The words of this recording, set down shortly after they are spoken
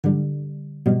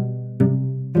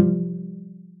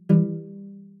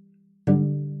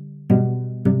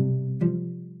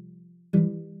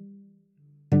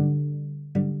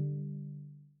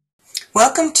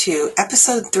Welcome to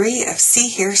episode 3 of See,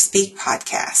 Hear, Speak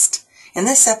podcast. In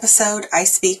this episode, I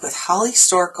speak with Holly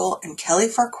Storkel and Kelly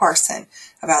Farquharson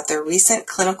about their recent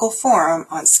clinical forum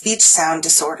on speech sound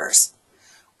disorders.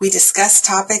 We discuss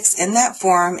topics in that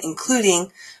forum,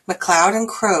 including McLeod and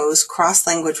Crow's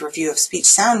cross-language review of speech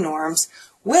sound norms,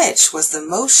 which was the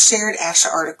most shared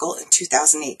ASHA article in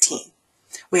 2018.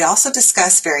 We also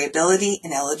discuss variability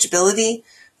and eligibility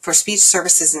for speech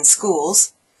services in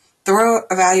schools, thorough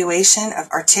evaluation of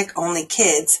ARTIC-only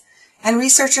kids, and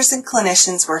researchers and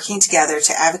clinicians working together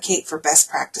to advocate for best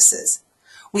practices.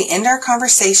 We end our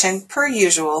conversation, per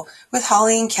usual, with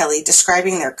Holly and Kelly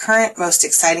describing their current most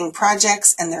exciting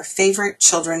projects and their favorite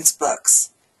children's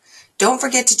books. Don't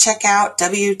forget to check out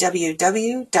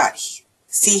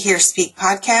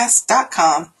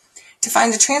www.seehearspeakpodcast.com to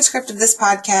find a transcript of this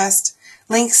podcast,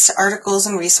 links to articles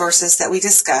and resources that we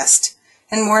discussed,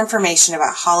 and more information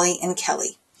about Holly and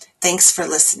Kelly. Thanks for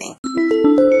listening.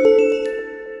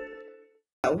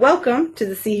 Welcome to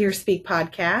the See, Hear, Speak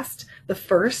podcast, the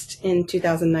first in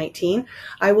 2019.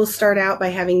 I will start out by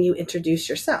having you introduce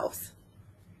yourselves.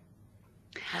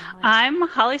 I'm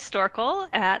Holly Storkel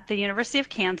at the University of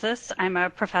Kansas. I'm a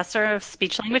professor of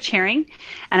speech-language hearing,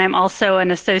 and I'm also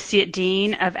an associate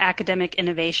dean of academic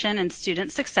innovation and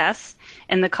student success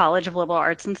in the College of Liberal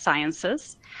Arts and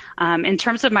Sciences. In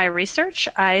terms of my research,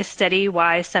 I study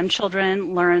why some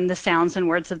children learn the sounds and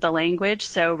words of the language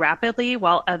so rapidly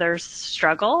while others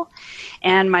struggle.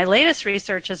 And my latest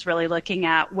research is really looking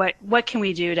at what can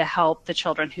we do to help the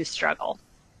children who struggle.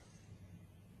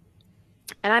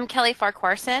 And I'm Kelly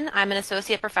Farquharson. I'm an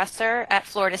associate professor at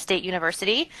Florida State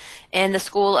University in the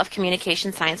School of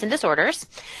Communication Science and Disorders.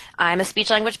 I'm a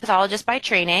speech-language pathologist by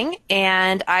training,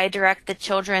 and I direct the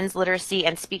Children's Literacy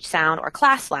and Speech Sound, or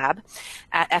CLASS lab,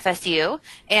 at FSU.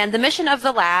 And the mission of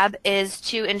the lab is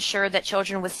to ensure that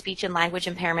children with speech and language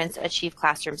impairments achieve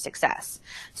classroom success.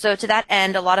 So to that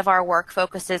end, a lot of our work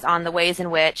focuses on the ways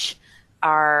in which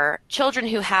our children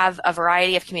who have a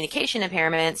variety of communication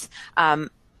impairments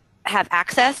have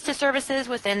access to services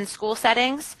within school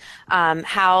settings,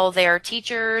 how their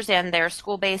teachers and their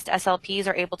school-based SLPs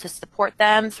are able to support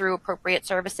them through appropriate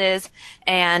services,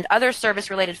 and other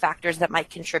service-related factors that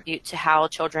might contribute to how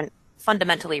children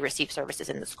fundamentally receive services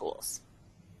in the schools.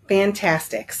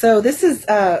 Fantastic. So this is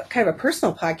kind of a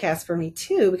personal podcast for me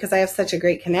too, because I have such a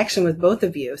great connection with both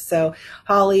of you. So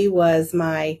Holly was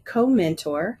my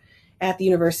co-mentor at the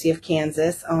University of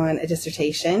Kansas on a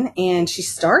dissertation, and she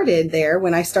started there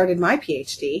when I started my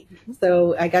PhD.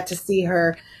 So I got to see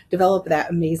her develop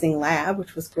that amazing lab,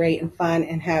 which was great and fun,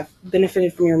 and have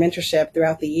benefited from your mentorship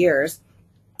throughout the years.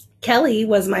 Kelly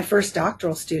was my first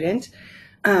doctoral student.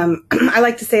 I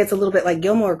like to say it's a little bit like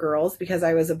Gilmore Girls, because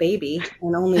I was a baby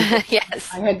and only Yes.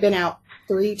 I had been out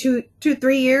 3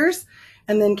 years.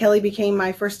 And then Kelly became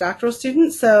my first doctoral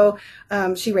student, so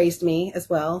she raised me as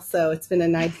well. So it's been a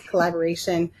nice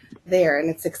collaboration there, and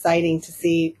it's exciting to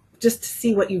see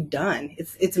what you've done.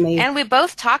 It's amazing. And we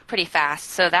both talk pretty fast,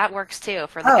 so that works too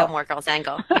for the Gilmore Girls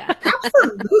angle. Yeah.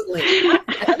 Absolutely.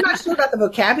 I'm not sure about the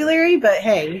vocabulary, but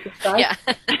hey, we can try. Yeah.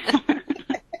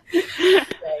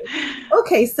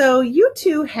 Okay, so you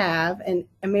two have an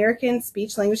American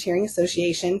Speech Language Hearing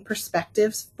Association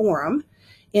Perspectives Forum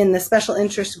in the Special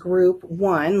Interest Group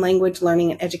 1, Language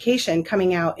Learning and Education,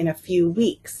 coming out in a few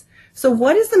weeks. So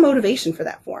what is the motivation for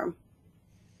that forum?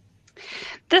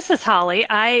 This is Holly.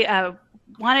 I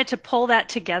wanted to pull that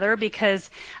together because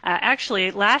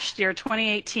actually last year,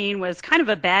 2018, was kind of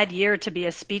a bad year to be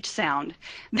a speech sound.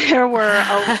 There were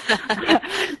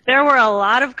a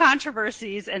lot of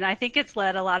controversies, and I think it's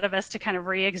led a lot of us to kind of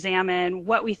re-examine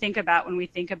what we think about when we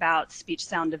think about speech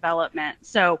sound development.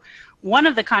 So one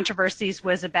of the controversies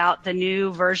was about the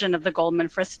new version of the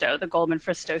Goldman-Fristow, the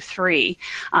Goldman-Fristow 3.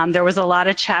 There was a lot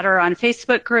of chatter on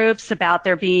Facebook groups about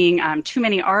there being too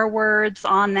many R words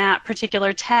on that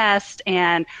particular test,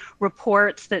 and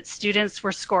reports that students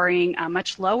were scoring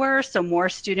much lower, so more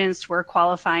students were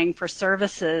qualifying for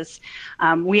services.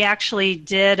 We actually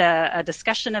did a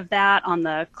discussion of that on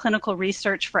the Clinical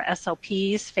Research for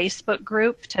SLPs Facebook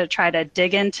group to try to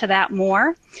dig into that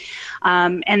more.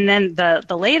 And then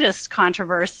the latest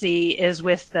controversy is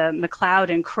with the McLeod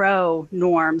and Crow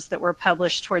norms that were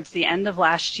published towards the end of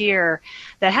last year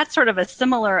that had sort of a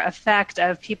similar effect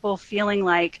of people feeling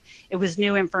like it was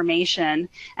new information,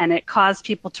 and it caused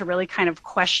people to really kind of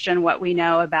question what we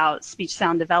know about speech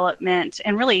sound development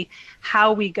and really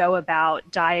how we go about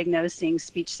diagnosing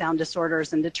speech sound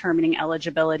disorders and determining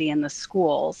eligibility in the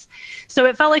schools. So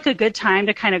it felt like a good time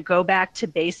to kind of go back to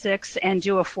basics and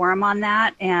do a forum on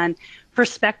that and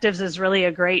Perspectives is really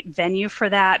a great venue for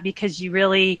that because you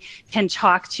really can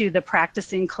talk to the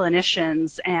practicing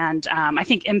clinicians and I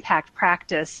think impact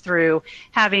practice through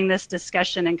having this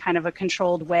discussion in kind of a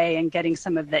controlled way and getting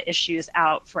some of the issues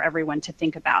out for everyone to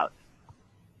think about.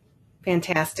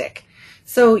 Fantastic.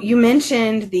 So you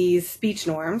mentioned these speech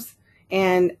norms,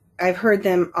 and I've heard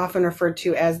them often referred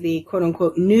to as the quote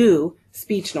unquote new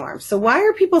speech norms. So why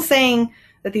are people saying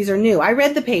that these are new? I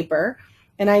read the paper,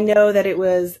 and I know that it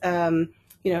was,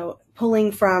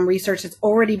 pulling from research that's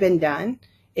already been done.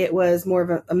 It was more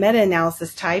of a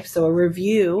meta-analysis type, so a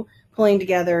review, pulling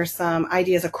together some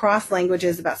ideas across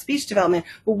languages about speech development.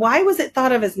 But why was it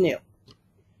thought of as new?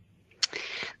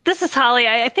 This is Holly.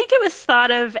 I think it was thought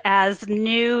of as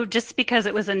new just because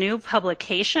it was a new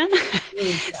publication.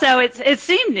 So it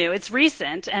seemed new. It's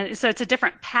recent, and so it's a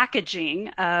different packaging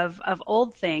of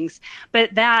old things.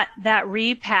 But that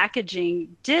repackaging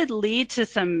did lead to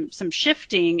some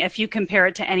shifting if you compare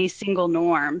it to any single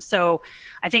norm. So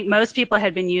I think most people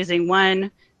had been using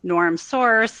one norm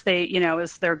source. It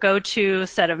was their go-to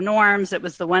set of norms. It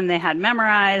was the one they had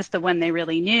memorized, the one they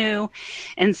really knew.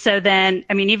 And so then,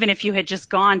 even if you had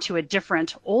just gone to a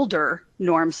different, older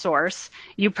norm source,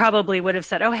 you probably would have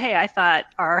said, oh, hey, I thought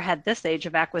R had this age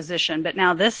of acquisition, but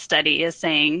now this study is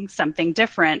saying something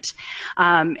different.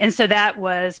 And so that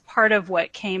was part of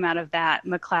what came out of that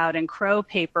McLeod and Crow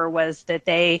paper, was that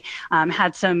they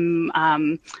had some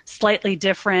slightly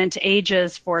different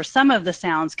ages for some of the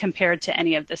sounds compared to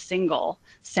any of the single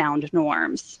sound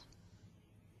norms.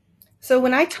 So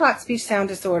when I taught speech sound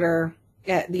disorder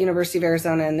at the University of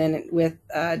Arizona and then with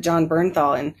John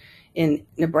Bernthal in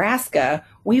Nebraska,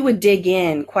 we would dig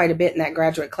in quite a bit in that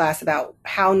graduate class about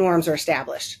how norms are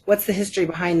established. What's the history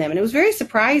behind them? And it was very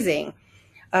surprising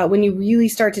when you really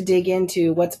start to dig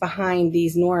into what's behind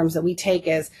these norms that we take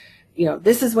as,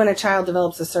 this is when a child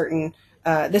develops a certain,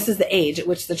 this is the age at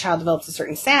which the child develops a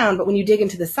certain sound. But when you dig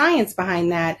into the science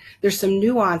behind that, there's some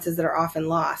nuances that are often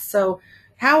lost. So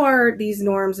how are these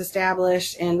norms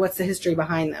established, and what's the history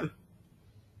behind them?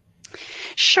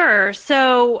 Sure.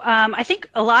 So I think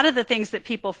a lot of the things that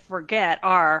people forget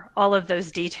are all of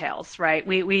those details, right?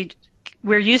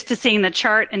 We're used to seeing the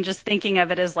chart and just thinking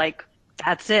of it as like,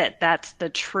 that's it, that's the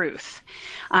truth.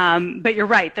 But you're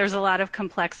right, there's a lot of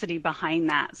complexity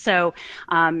behind that. So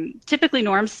typically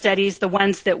norm studies, the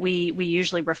ones that we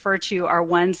usually refer to, are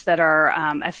ones that are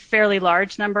a fairly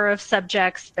large number of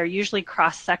subjects. They're usually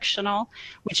cross-sectional,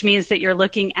 which means that you're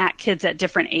looking at kids at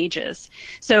different ages.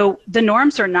 So the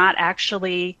norms are not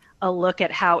actually a look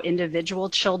at how individual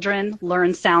children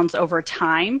learn sounds over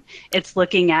time. It's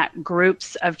looking at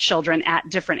groups of children at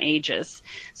different ages.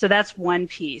 So that's one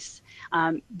piece.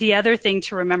 The other thing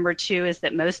to remember, too, is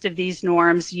that most of these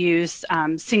norms use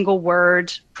single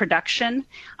word production,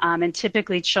 and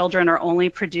typically children are only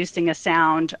producing a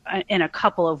sound in a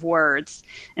couple of words.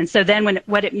 And so then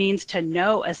what it means to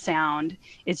know a sound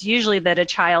is usually that a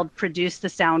child produced the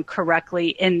sound correctly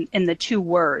in the 2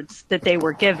 words that they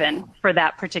were given for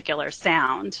that particular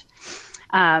sound.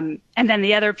 And then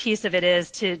the other piece of it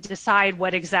is to decide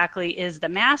what exactly is the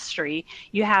mastery.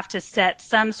 You have to set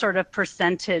some sort of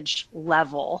percentage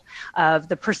level of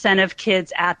the percent of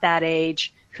kids at that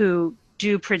age who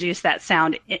do produce that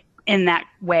sound in that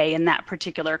way, in that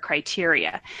particular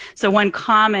criteria. So one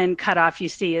common cutoff you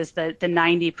see is the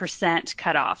 90%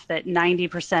 cutoff, that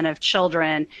 90% of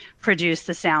children produce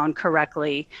the sound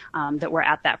correctly that were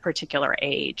at that particular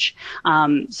age.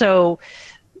 So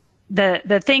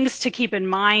the things to keep in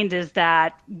mind is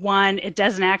that, one, it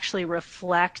doesn't actually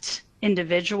reflect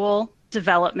individual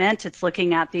development. It's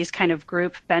looking at these kind of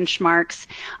group benchmarks.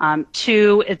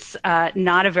 2, it's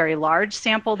not a very large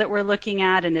sample that we're looking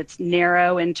at, and it's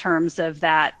narrow in terms of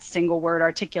that single word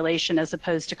articulation as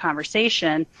opposed to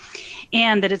conversation,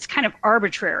 and that it's kind of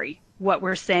arbitrary what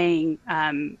we're saying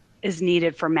is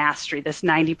needed for mastery, this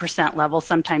 90% level.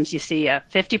 Sometimes you see a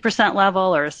 50%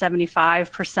 level or a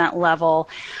 75% level.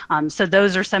 So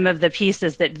those are some of the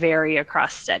pieces that vary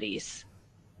across studies.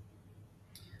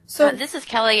 So this is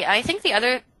Kelly. I think the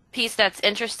other piece that's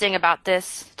interesting about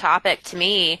this topic to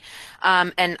me,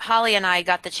 and Holly and I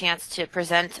got the chance to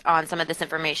present on some of this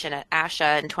information at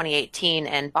ASHA in 2018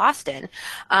 in Boston.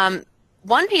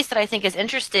 One piece that I think is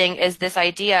interesting is this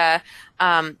idea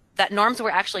that norms were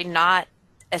actually not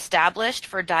established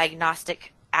for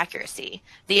diagnostic accuracy.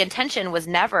 The intention was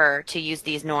never to use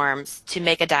these norms to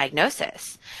make a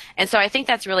diagnosis. And so I think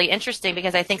that's really interesting,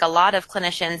 because I think a lot of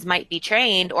clinicians might be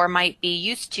trained or might be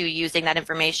used to using that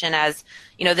information as,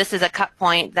 this is a cut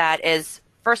point that is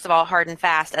first of all, hard and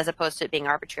fast as opposed to it being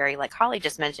arbitrary, like Holly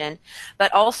just mentioned,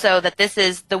 but also that this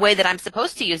is the way that I'm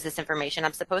supposed to use this information.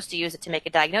 I'm supposed to use it to make a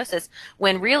diagnosis,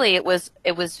 when really it was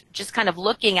just kind of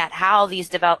looking at how these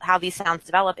sounds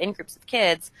develop in groups of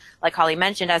kids, like Holly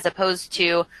mentioned, as opposed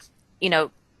to,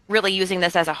 really using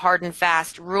this as a hard and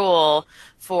fast rule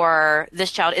for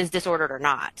this child is disordered or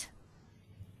not.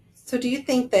 So do you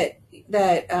think that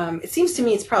it seems to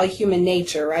me it's probably human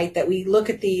nature, right? That we look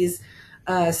at these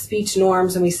speech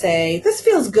norms and we say, this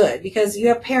feels good, because you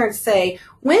have parents say,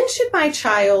 when should my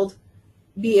child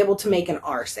be able to make an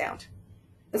R sound?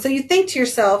 And so you think to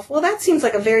yourself, well, that seems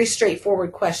like a very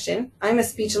straightforward question. I'm a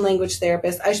speech and language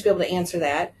therapist. I should be able to answer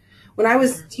that. When I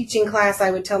was teaching class,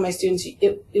 I would tell my students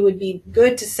it would be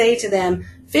good to say to them,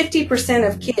 50%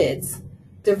 of kids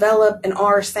develop an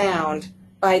R sound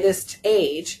by this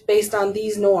age based on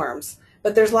these norms.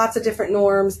 But there's lots of different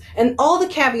norms and all the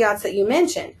caveats that you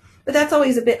mentioned. But that's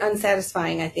always a bit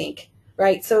unsatisfying, I think,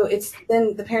 right? So it's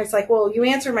then the parent's like, well, you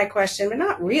answered my question, but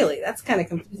not really. That's kind of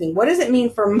confusing. What does it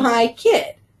mean for my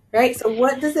kid, right? So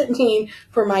what does it mean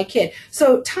for my kid?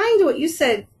 So tying to what you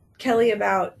said, Kelly,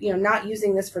 about, not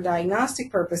using this for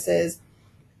diagnostic purposes,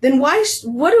 then what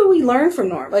do we learn from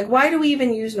norms? Like, why do we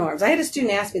even use norms? I had a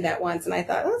student ask me that once, and I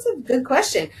thought, oh, that's a good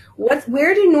question.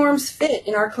 Where do norms fit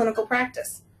in our clinical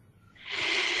practice?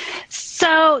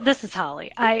 So this is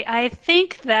Holly. I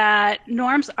think that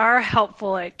norms are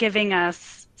helpful at giving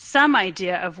us some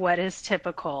idea of what is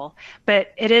typical,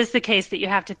 but it is the case that you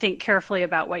have to think carefully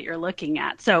about what you're looking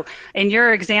at. So in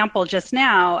your example just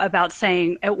now about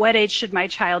saying, at what age should my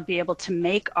child be able to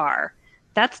make R?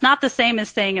 That's not the same as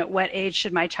saying at what age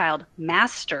should my child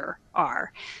master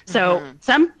R. So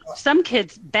some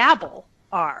kids babble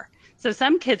R. So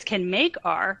some kids can make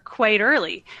R quite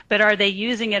early, but are they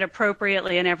using it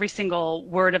appropriately in every single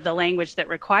word of the language that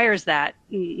requires that?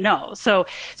 No. So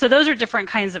those are different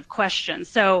kinds of questions.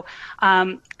 So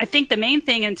I think the main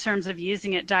thing in terms of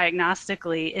using it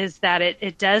diagnostically is that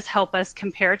it does help us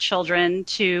compare children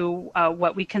to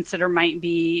what we consider might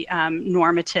be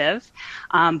normative,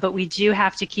 but we do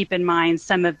have to keep in mind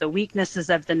some of the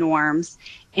weaknesses of the norms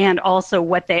and also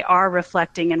what they are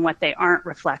reflecting and what they aren't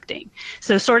reflecting.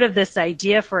 So sort of this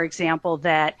idea, for example,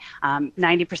 that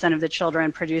 90% of the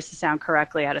children produce the sound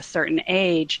correctly at a certain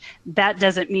age, that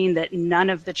doesn't mean that none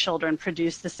of the children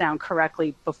produce the sound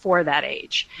correctly before that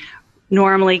age.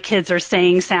 Normally, kids are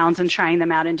saying sounds and trying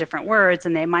them out in different words,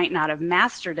 and they might not have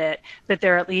mastered it, but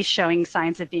they're at least showing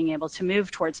signs of being able to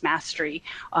move towards mastery,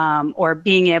 or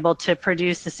being able to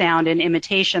produce the sound in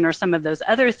imitation or some of those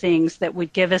other things that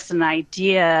would give us an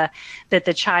idea that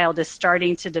the child is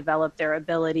starting to develop their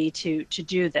ability to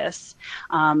do this.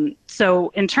 So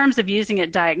in terms of using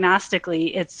it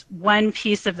diagnostically, it's one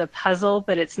piece of the puzzle,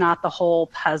 but it's not the whole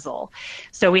puzzle.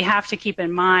 So we have to keep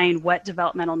in mind what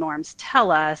developmental norms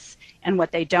tell us and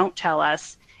what they don't tell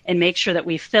us, and make sure that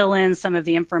we fill in some of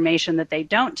the information that they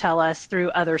don't tell us through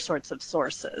other sorts of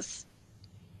sources.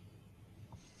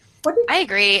 I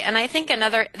agree, and I think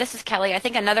this is Kelly, I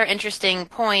think another interesting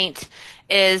point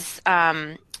is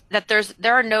that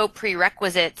there are no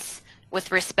prerequisites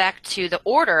with respect to the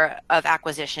order of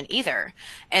acquisition either.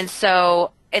 And so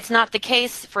it's not the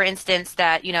case, for instance,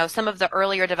 that, some of the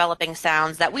earlier developing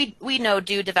sounds that we know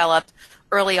do develop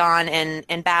early on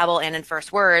in babble and in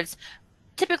first words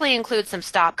typically include some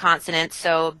stop consonants,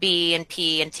 so B and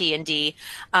P and T and D.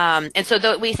 And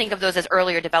so we think of those as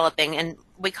earlier developing, and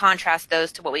we contrast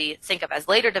those to what we think of as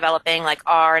later developing, like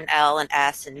R and L and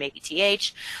S and maybe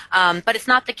TH. But it's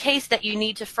not the case that you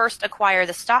need to first acquire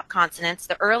the stop consonants,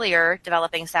 the earlier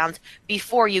developing sounds,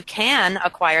 before you can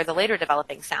acquire the later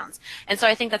developing sounds. And so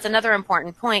I think that's another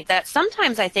important point that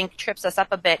sometimes I think trips us up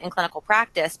a bit in clinical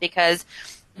practice, because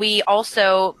we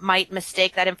also might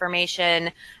mistake that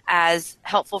information as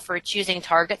helpful for choosing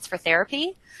targets for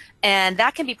therapy. And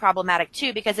that can be problematic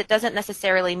too, because it doesn't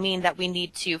necessarily mean that we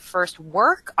need to first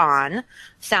work on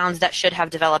sounds that should have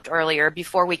developed earlier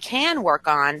before we can work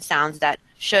on sounds that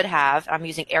should have, I'm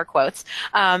using air quotes,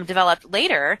 developed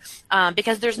later,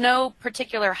 because there's no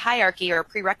particular hierarchy or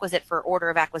prerequisite for order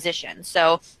of acquisition.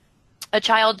 So a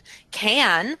child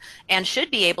can and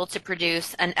should be able to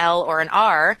produce an L or an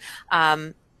R,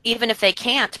 even if they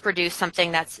can't produce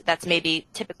something that's maybe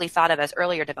typically thought of as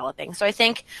earlier developing. So I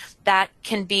think that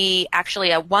can be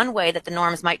actually one way that the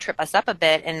norms might trip us up a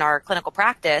bit in our clinical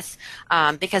practice,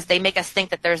 because they make us think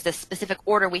that there's this specific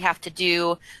order we have to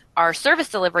do our service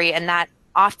delivery, and that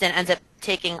often ends up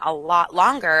taking a lot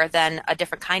longer than a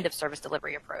different kind of service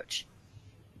delivery approach.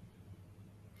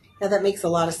 Yeah, that makes a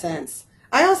lot of sense.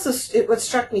 what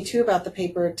struck me too about the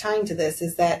paper tying to this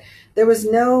is that there was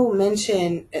no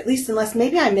mention, at least unless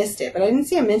maybe I missed it, but I didn't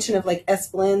see a mention of like S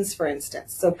blends, for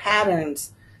instance. So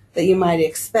patterns that you might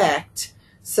expect.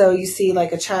 So you see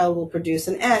like a child will produce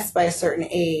an S by a certain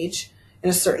age in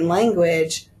a certain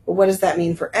language. But what does that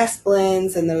mean for S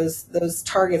blends and those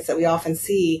targets that we often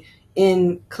see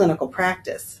in clinical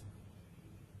practice?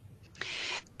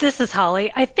 This is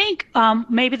Holly. I think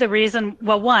maybe the reason,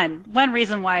 well, one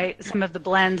reason why some of the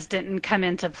blends didn't come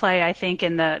into play, I think,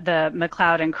 in the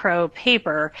McLeod and Crow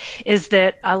paper is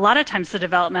that a lot of times the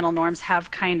developmental norms have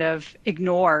kind of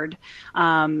ignored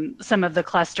some of the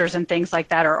clusters and things like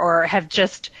that, or have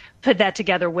just put that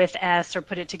together with S or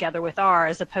put it together with R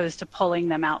as opposed to pulling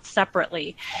them out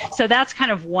separately. So that's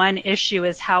kind of one issue,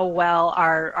 is how well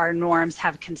our norms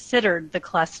have considered the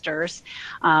clusters.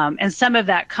 And some of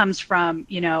that comes from,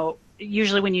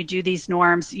 usually when you do these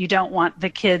norms, you don't want the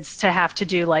kids to have to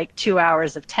do like 2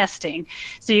 hours of testing.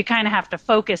 So you kind of have to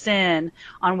focus in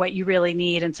on what you really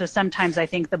need. And so sometimes I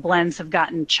think the blends have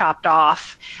gotten chopped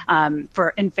off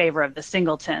in favor of the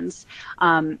singletons.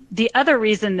 The other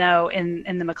reason, though, in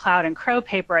the McLeod and Crow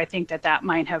paper, I think that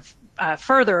might have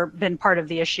further been part of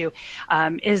the issue,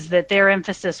 is that their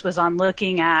emphasis was on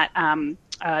looking at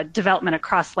development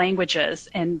across languages,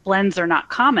 and blends are not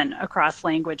common across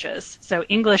languages. So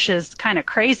English is kind of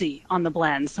crazy on the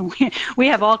blends. We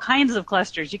have all kinds of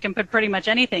clusters. You can put pretty much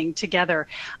anything together,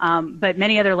 but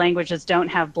many other languages don't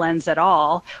have blends at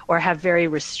all, or have very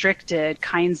restricted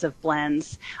kinds of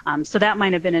blends. So that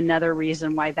might have been another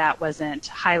reason why that wasn't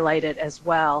highlighted as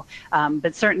well.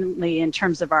 But certainly in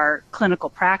terms of our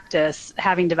clinical practice,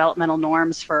 having developmental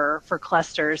norms for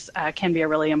clusters can be a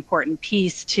really important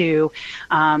piece to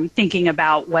thinking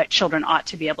about what children ought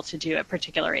to be able to do at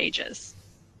particular ages.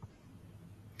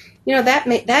 That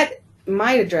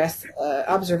might address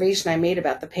observation I made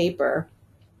about the paper.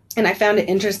 And I found it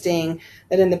interesting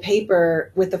that in the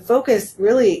paper, with the focus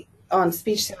really on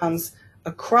speech sounds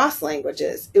across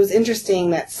languages, it was interesting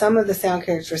that some of the sound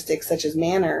characteristics, such as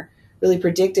manner, really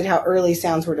predicted how early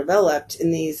sounds were developed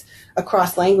in these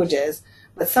across languages,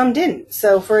 but some didn't.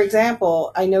 So, for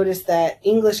example, I noticed that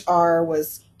English R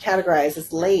was categorized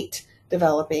as late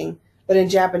developing, but in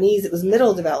Japanese it was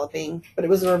middle developing, but it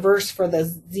was a reverse for the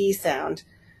Z sound.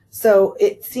 So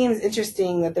it seems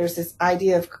interesting that there's this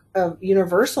idea of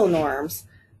universal norms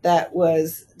that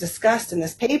was discussed in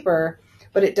this paper,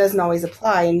 but it doesn't always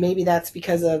apply. And maybe that's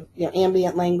because of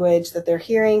ambient language that they're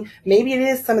hearing. Maybe it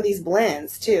is some of these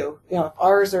blends too. If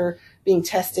R's are being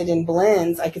tested in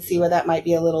blends, I could see why that might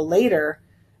be a little later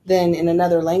than in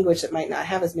another language that might not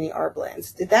have as many R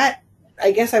blends.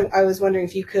 I guess I was wondering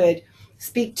if you could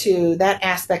speak to that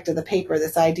aspect of the paper,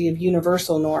 this idea of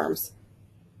universal norms.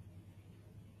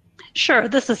 Sure,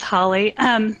 this is Holly.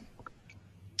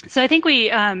 So I think we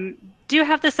do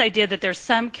have this idea that there's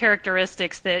some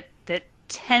characteristics that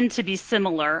tend to be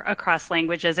similar across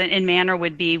languages, and manner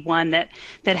would be one that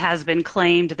has been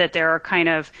claimed, that there are kind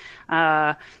of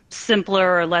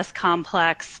simpler or less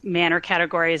complex manner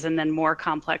categories and then more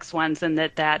complex ones, and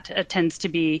that tends to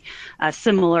be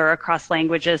similar across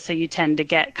languages, so you tend to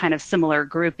get kind of similar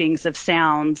groupings of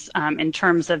sounds in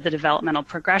terms of the developmental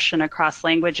progression across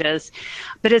languages.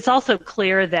 But it's also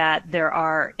clear that there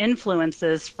are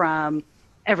influences from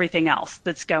everything else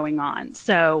that's going on.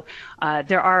 So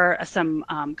there are some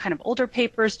kind of older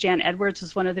papers. Jan Edwards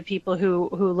was one of the people who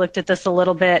looked at this a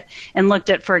little bit and looked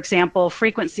at, for example,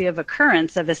 frequency of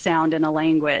occurrence of a sound in a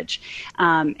language.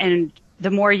 And the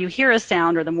more you hear a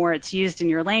sound or the more it's used in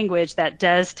your language, that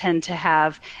does tend to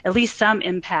have at least some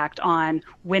impact on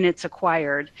when it's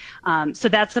acquired. So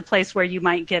that's the place where you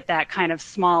might get that kind of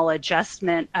small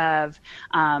adjustment of,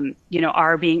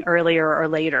 R being earlier or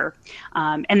later.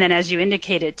 And then as you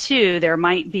indicated too, there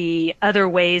might be other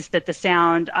ways that the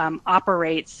sound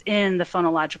operates in the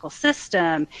phonological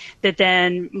system that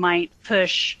then might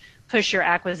push your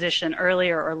acquisition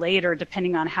earlier or later,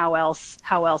 depending on how else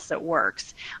it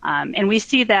works. And we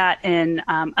see that in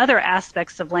other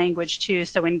aspects of language too.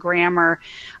 So in grammar,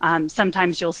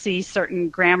 sometimes you'll see certain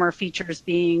grammar features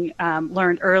being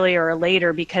learned earlier or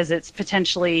later because it's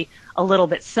potentially a little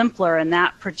bit simpler in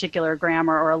that particular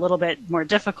grammar, or a little bit more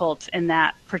difficult in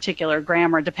that particular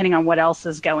grammar, depending on what else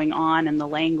is going on in the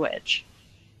language.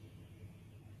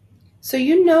 So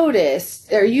you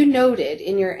noted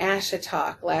in your ASHA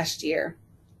talk last year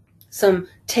some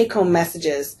take-home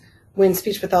messages when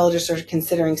speech pathologists are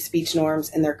considering speech norms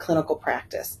in their clinical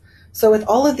practice. So with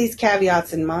all of these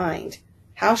caveats in mind,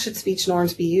 how should speech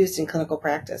norms be used in clinical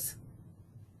practice?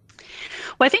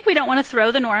 Well, I think we don't want to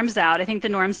throw the norms out. I think the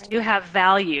norms do have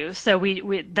value. So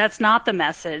that's not the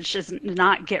message, is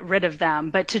not get rid of them,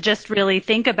 but to just really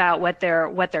think about what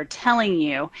they're telling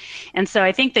you. And so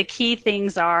I think the key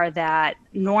things are that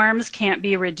norms can't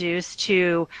be reduced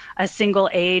to a single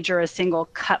age or a single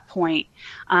cut point.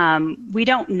 We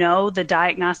don't know the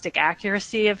diagnostic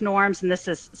accuracy of norms, and this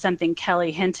is something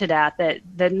Kelly hinted at, that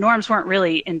the norms weren't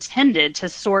really intended to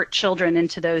sort children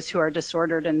into those who are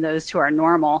disordered and those who are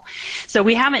normal. So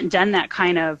we haven't done that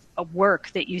kind of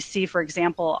work that you see, for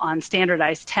example, on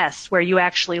standardized tests, where you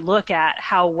actually look at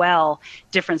how well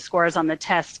different scores on the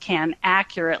test can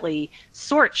accurately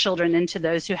sort children into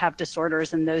those who have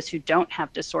disorders and those who don't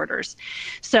have disorders.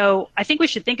 So I think we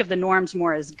should think of the norms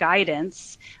more as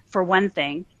guidance, for one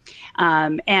thing.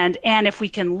 And if we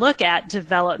can look at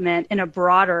development in a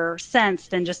broader sense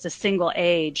than just a single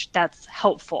age, that's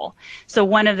helpful. So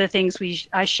one of the things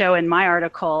I show in my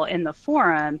article in the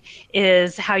forum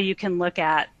is how you can look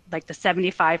at like the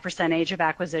 75% age of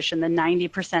acquisition, the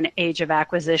 90% age of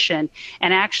acquisition,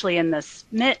 and actually in the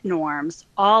SMIT norms,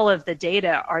 all of the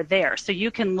data are there. So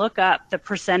you can look up the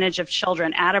percentage of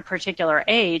children at a particular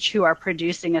age who are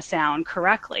producing a sound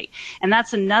correctly. And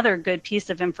that's another good piece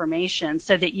of information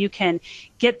so that you can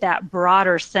get that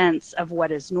broader sense of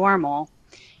what is normal.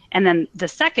 And then the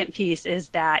second piece is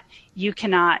that you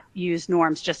cannot use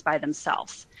norms just by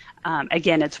themselves.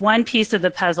 Again, it's one piece of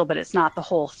the puzzle, but it's not the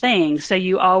whole thing. So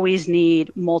you always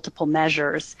need multiple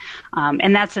measures.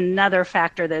 And that's another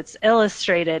factor that's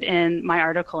illustrated in my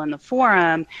article in the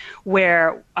forum,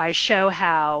 where I show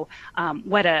how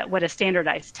what a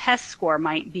standardized test score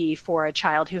might be for a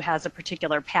child who has a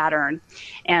particular pattern.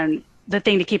 And the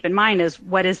thing to keep in mind is,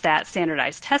 what is that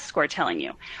standardized test score telling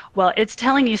you? Well, it's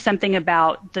telling you something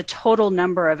about the total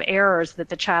number of errors that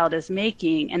the child is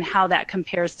making and how that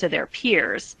compares to their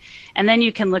peers. And then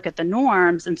you can look at the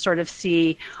norms and sort of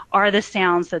see, are the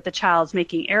sounds that the child's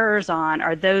making errors on,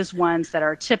 are those ones that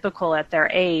are typical at their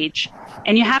age?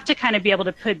 And you have to kind of be able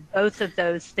to put both of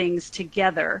those things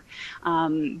together,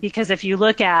 because if you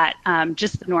look at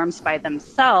just the norms by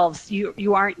themselves,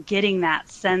 you aren't getting that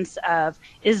sense of,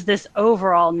 is this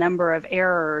overall number of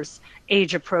errors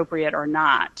age appropriate or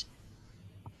not?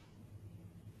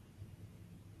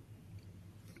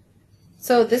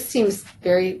 So this seems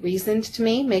very reasoned to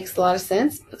me, makes a lot of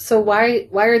sense. So why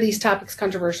are these topics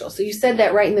controversial? So you said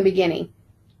that right in the beginning,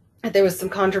 that there was some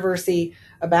controversy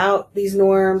about these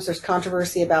norms, there's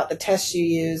controversy about the tests you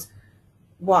use.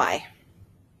 Why?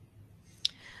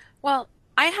 Well,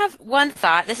 I have one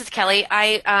thought. This is Kelly.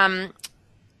 And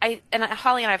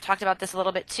Holly and I have talked about this a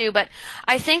little bit too, but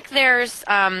I think there's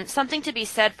something to be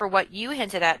said for what you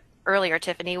hinted at earlier,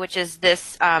 Tiffany, which is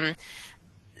this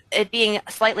it being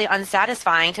slightly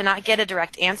unsatisfying to not get a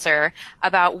direct answer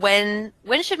about when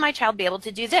should my child be able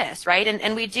to do this, right?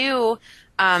 And we do,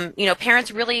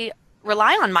 parents really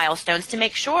rely on milestones to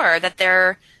make sure that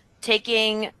they're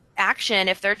taking action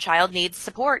if their child needs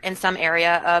support in some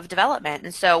area of development.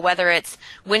 And so whether it's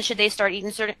when should they start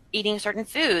eating certain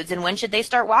foods, and when should they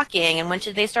start walking, and when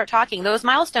should they start talking, those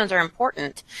milestones are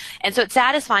important. And so it's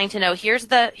satisfying to know here's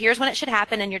when it should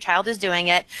happen and your child is doing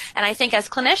it. And I think as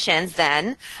clinicians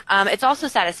then, it's also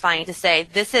satisfying to say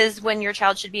this is when your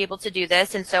child should be able to do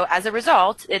this. And so as a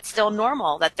result, it's still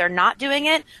normal that they're not doing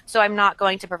it, so I'm not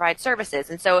going to provide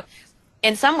services. And so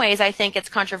in some ways, I think it's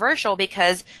controversial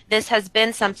because this has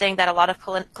been something that a lot of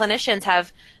clinicians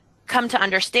have come to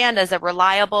understand as a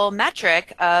reliable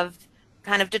metric of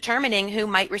kind of determining who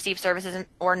might receive services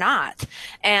or not.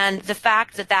 And the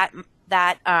fact that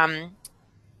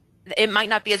it might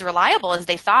not be as reliable as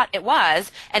they thought it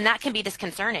was, and that can be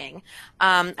disconcerting.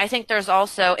 I think there's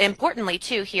also, importantly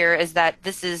too here, is that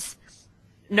this is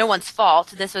no one's fault.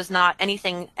 This was not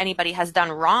anything anybody has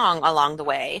done wrong along the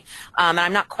way. And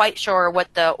I'm not quite sure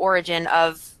what the origin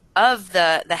of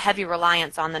the heavy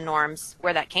reliance on the norms,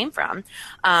 where that came from.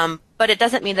 But it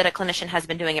doesn't mean that a clinician has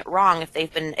been doing it wrong if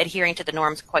they've been adhering to the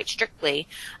norms quite strictly.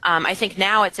 I think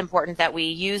now it's important that we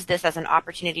use this as an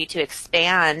opportunity to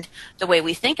expand the way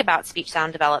we think about speech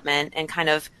sound development and kind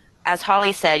of, as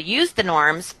Holly said, use the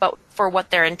norms, but for what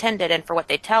they're intended and for what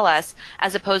they tell us,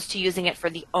 as opposed to using it for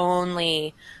the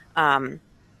only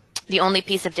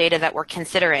piece of data that we're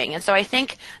considering. And so I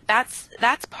think that's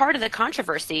part of the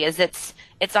controversy, is it's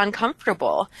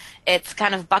uncomfortable. It's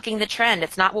kind of bucking the trend.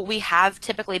 It's not what we have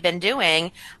typically been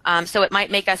doing. So it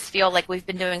might make us feel like we've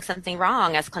been doing something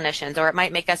wrong as clinicians, or it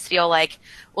might make us feel like,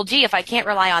 well, gee, if I can't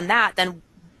rely on that, then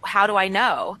how do I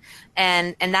know?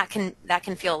 And that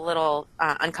can feel a little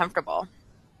uncomfortable.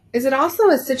 Is it also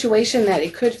a situation that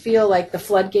it could feel like the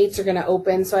floodgates are going to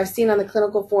open? So I've seen on the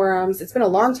clinical forums, it's been a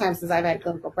long time since I've had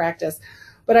clinical practice,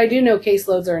 but I do know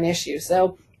caseloads are an issue.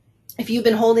 So if you've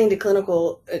been holding to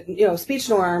clinical, speech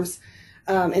norms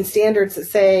and standards that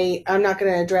say, I'm not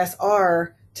going to address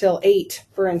R till 8,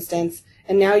 for instance,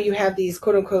 and now you have these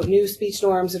quote unquote new speech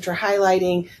norms which are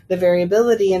highlighting the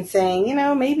variability and saying,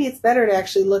 maybe it's better to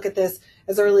actually look at this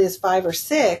as early as 5 or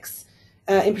 6,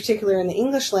 in particular in the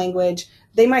English language,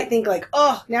 they might think like,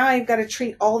 oh, now I've got to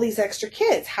treat all these extra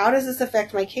kids. How does this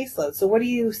affect my caseload? So what do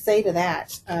you say to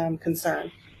that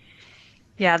concern?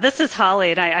 Yeah, this is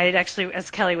Holly, and I actually,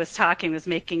 as Kelly was talking, was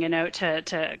making a note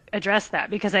to address that,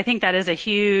 because I think that is a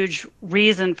huge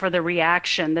reason for the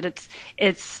reaction, that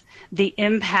it's the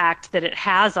impact that it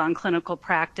has on clinical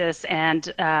practice, and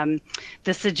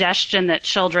the suggestion that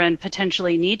children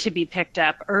potentially need to be picked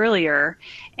up earlier.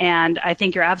 And I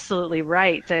think you're absolutely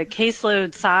right. The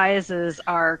caseload sizes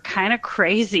are kind of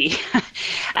crazy.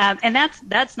 And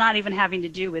that's not even having to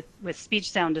do with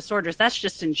speech sound disorders. That's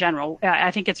just in general.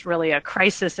 I think it's really a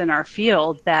crisis in our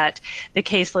field that the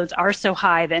caseloads are so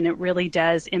high that it really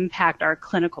does impact our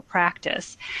clinical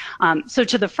practice. So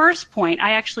to the first point,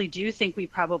 I actually do think we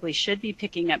probably should be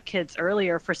picking up kids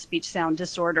earlier for speech sound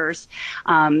disorders.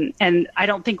 And I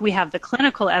don't think we have the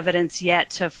clinical evidence yet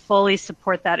to fully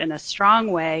support that in a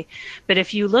strong way. But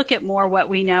if you look at more what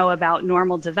we know about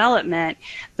normal development,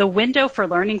 the window for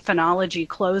learning phonology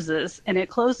closes, and it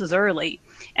closes early.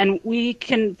 And we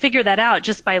can figure that out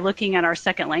just by looking at our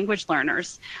second language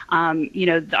learners.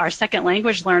 Our second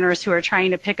language learners who are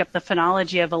trying to pick up the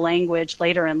phonology of a language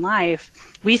later in life,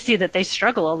 we see that they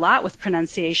struggle a lot with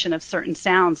pronunciation of certain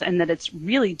sounds, and that it's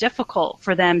really difficult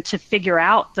for them to figure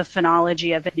out the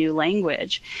phonology of a new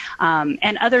language.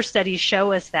 And other studies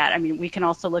show us that. I mean, we can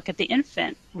also look at the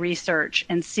infant research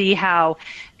and see how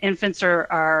infants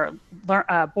are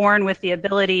born with the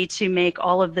ability to make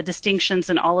all of the distinctions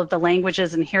in all of the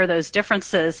languages and hear those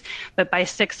differences. But by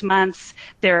 6 months,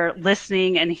 their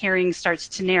listening and hearing starts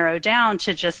to narrow down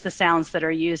to just the sounds that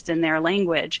are used in their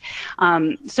language.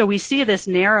 So we see this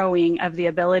narrowing of the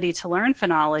ability to learn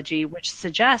phonology, which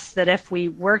suggests that if we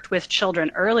worked with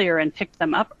children earlier and picked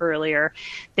them up earlier,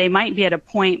 they might be at a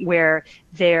point where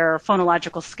their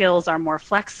phonological skills are more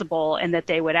flexible and that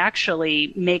they would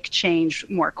actually make change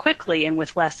more quickly and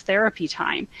with less therapy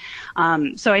time.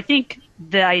 So I think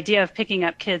the idea of picking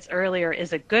up kids earlier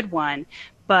is a good one,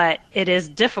 but it is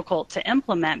difficult to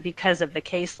implement because of the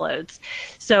caseloads.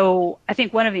 So I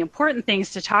think one of the important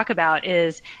things to talk about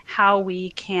is how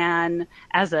we can,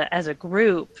 as a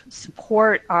group,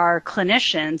 support our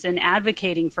clinicians in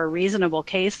advocating for reasonable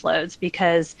caseloads,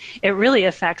 because it really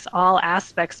affects all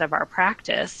aspects of our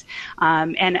practice.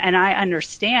 And I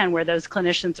understand where those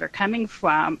clinicians are coming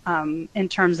from in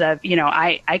terms of,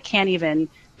 I can't even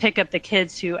pick up the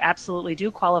kids who absolutely do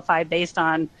qualify based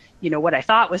on what I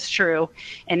thought was true.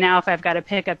 And now if I've got to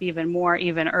pick up even more,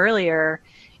 even earlier,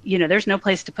 there's no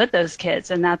place to put those kids,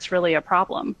 and that's really a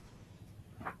problem.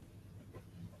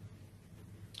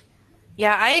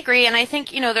 Yeah, I agree. And I think,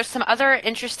 there's some other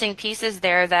interesting pieces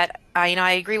there that, I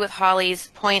agree with Holly's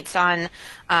points on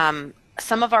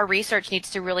some of our research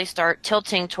needs to really start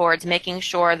tilting towards making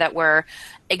sure that we're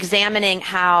examining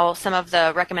how some of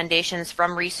the recommendations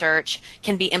from research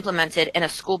can be implemented in a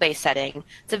school-based setting.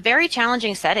 It's a very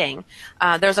challenging setting.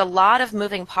 There's a lot of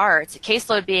moving parts,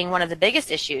 caseload being one of the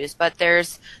biggest issues, but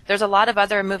there's a lot of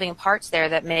other moving parts there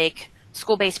that make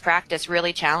school-based practice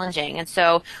really challenging. And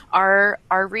so our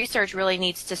research really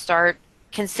needs to start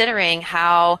considering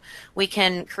how we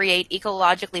can create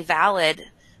ecologically valid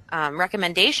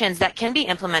recommendations that can be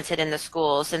implemented in the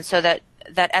schools, and so that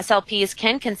SLPs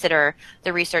can consider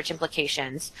the research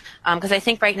implications. Because I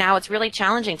think right now it's really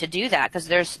challenging to do that, because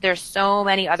there's so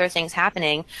many other things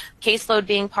happening. Caseload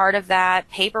being part of that,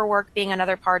 paperwork being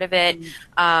another part of it.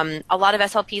 A lot of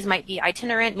SLPs might be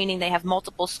itinerant, meaning they have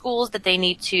multiple schools that they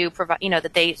need to provide,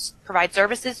 that they provide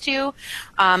services to.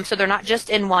 So they're not just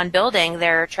in one building;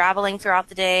 they're traveling throughout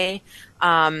the day.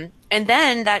 And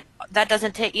then that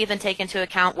doesn't even take into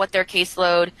account what their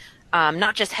caseload,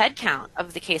 not just head count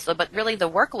of the caseload, but really the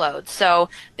workload. So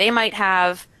they might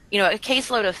have, a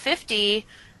caseload of 50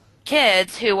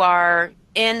 kids who are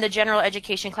in the general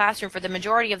education classroom for the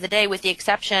majority of the day, with the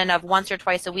exception of once or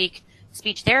twice a week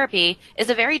speech therapy, is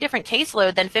a very different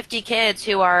caseload than 50 kids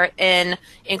who are in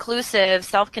inclusive,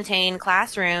 self-contained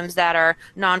classrooms that are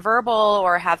nonverbal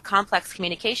or have complex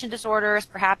communication disorders,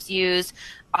 perhaps use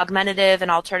augmentative and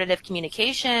alternative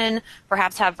communication,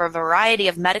 perhaps have a variety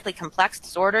of medically complex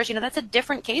disorders. That's a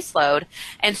different caseload.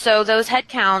 And so those head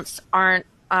counts aren't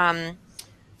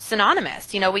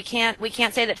synonymous. We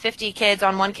can't say that 50 kids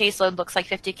on one caseload looks like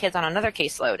 50 kids on another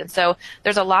caseload. And so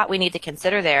there's a lot we need to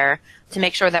consider there to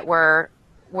make sure that we're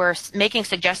we're making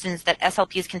suggestions that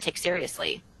SLPs can take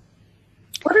seriously.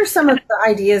 What are some of the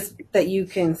ideas that you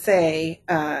can say,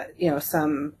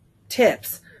 some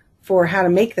tips for how to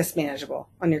make this manageable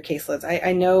on your caseloads?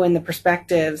 I know in the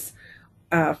Perspectives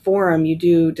forum, you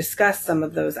do discuss some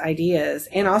of those ideas,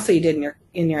 and also you did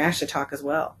in your ASHA talk as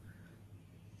well.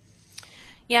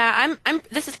 Yeah,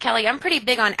 this is Kelly. I'm pretty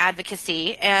big on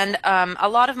advocacy, and a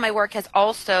lot of my work has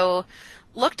also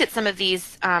looked at some of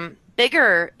these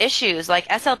bigger issues like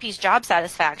SLP's job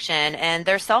satisfaction and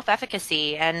their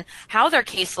self-efficacy and how their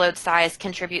caseload size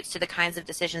contributes to the kinds of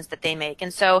decisions that they make.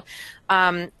 And so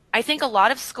I think a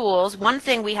lot of schools, one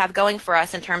thing we have going for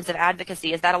us in terms of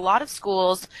advocacy is that a lot of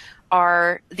schools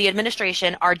the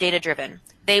administration are data-driven.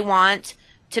 They want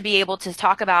to be able to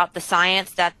talk about the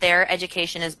science that their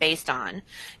education is based on.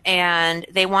 And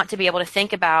they want to be able to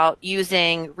think about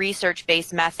using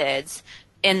research-based methods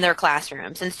in their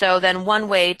classrooms. And so then one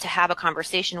way to have a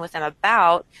conversation with them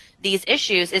about these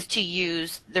issues is to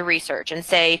use the research and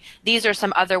say, these are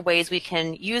some other ways we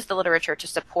can use the literature to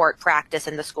support practice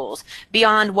in the schools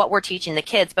beyond what we're teaching the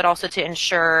kids, but also to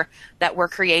ensure that we're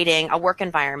creating a work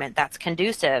environment that's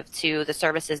conducive to the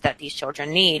services that these children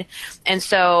need. And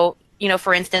so,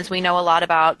 for instance, we know a lot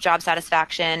about job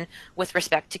satisfaction with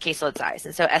respect to caseload size.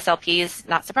 And so SLPs,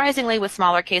 not surprisingly, with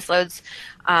smaller caseloads,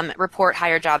 report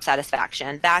higher job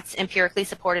satisfaction. That's empirically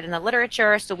supported in the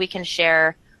literature, so we can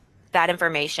share that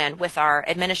information with our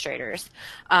administrators.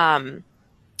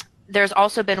 There's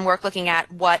also been work looking at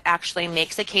what actually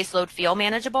makes a caseload feel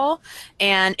manageable.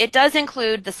 And it does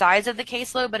include the size of the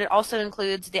caseload, but it also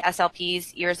includes the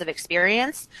SLP's years of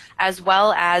experience, as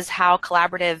well as how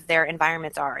collaborative their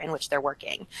environments are in which they're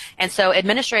working. And so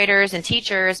administrators and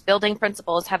teachers, building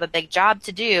principals have a big job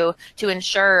to do to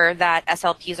ensure that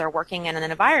SLPs are working in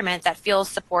an environment that feels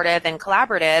supportive and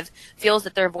collaborative, feels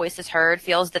that their voice is heard,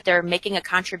 feels that they're making a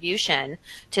contribution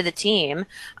to the team.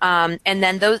 And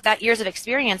then that years of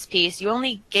experience piece, you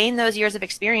only gain those years of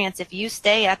experience if you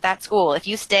stay at that school, if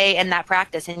you stay in that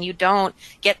practice and you don't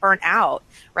get burnt out,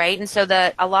 right? And so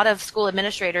a lot of school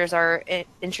administrators are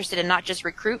interested in not just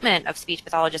recruitment of speech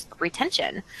pathologists, but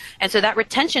retention. And so that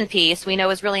retention piece we know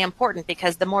is really important,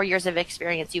 because the more years of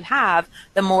experience you have,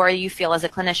 the more you feel as a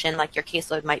clinician like your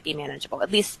caseload might be manageable.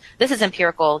 At least this is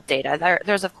empirical data.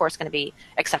 There's of course going to be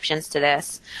exceptions to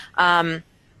this.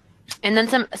 And then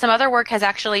some other work has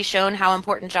actually shown how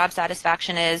important job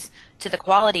satisfaction is to the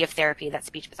quality of therapy that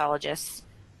speech pathologists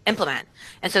implement.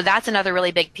 And so that's another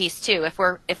really big piece too. If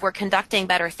we're conducting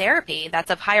better therapy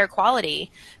that's of higher quality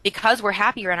because we're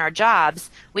happier in our jobs,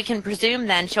 we can presume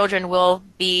then children will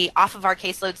be off of our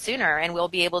caseload sooner and we'll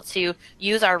be able to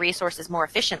use our resources more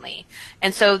efficiently.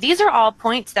 And so these are all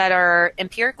points that are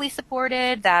empirically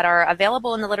supported, that are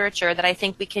available in the literature, that I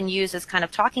think we can use as kind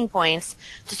of talking points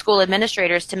to school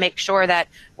administrators to make sure that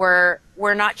we're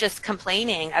not just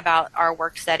complaining about our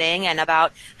work setting and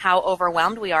about how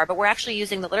overwhelmed we are, but we're actually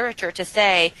using the literature to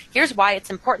say, here's why it's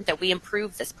important that we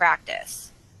improve this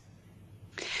practice.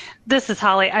 This is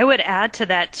Holly. I would add to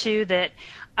that too that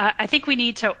I think we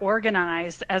need to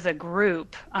organize as a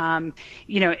group.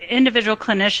 Individual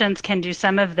clinicians can do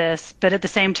some of this, but at the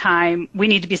same time, we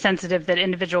need to be sensitive that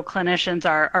individual clinicians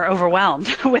are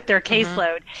overwhelmed with their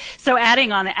caseload. So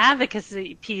adding on the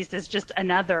advocacy piece is just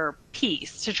another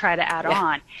piece to try to add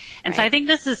on. And so I think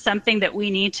this is something that we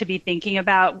need to be thinking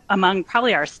about among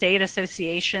probably our state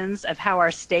associations, of how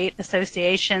our state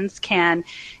associations can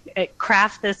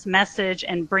craft this message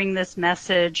and bring this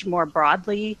message more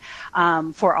broadly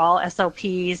for all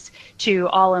SLPs to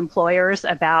all employers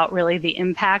about really the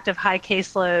impact of high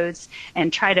caseloads,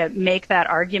 and try to make that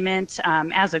argument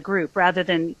as a group rather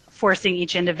than forcing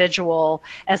each individual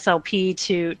SLP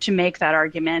to make that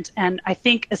argument. And I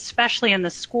think especially in the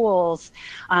schools,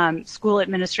 school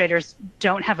administrators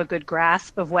don't have a good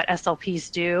grasp of what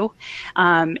SLPs do.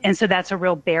 And so that's a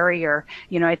real barrier.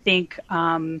 I think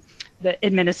the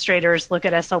administrators look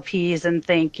at SLPs and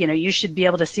think, you should be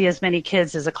able to see as many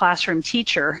kids as a classroom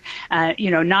teacher,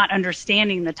 not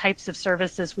understanding the types of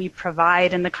services we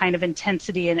provide and the kind of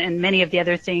intensity and many of the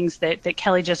other things that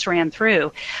Kelly just ran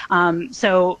through.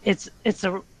 So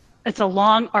it's a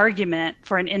long argument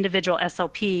for an individual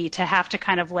SLP to have to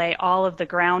kind of lay all of the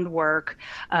groundwork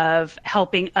of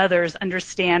helping others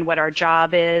understand what our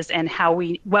job is and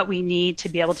what we need to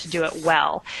be able to do it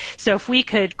well. So if we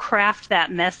could craft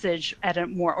that message at a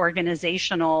more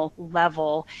organizational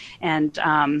level and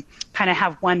kind of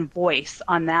have one voice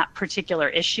on that particular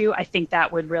issue, I think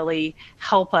that would really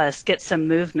help us get some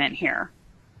movement here.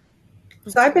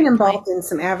 So I've been involved in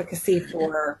some advocacy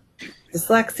for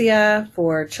dyslexia,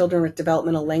 for children with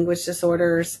developmental language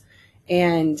disorders,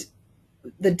 and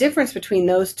the difference between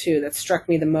those two that struck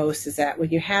me the most is that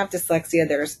when you have dyslexia,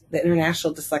 there's the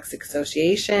International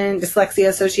Dyslexia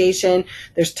Association.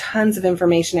 There's tons of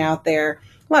information out there,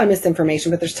 a lot of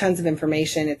misinformation, but there's tons of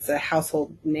information. It's a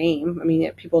household name. I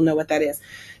mean, people know what that is.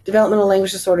 Developmental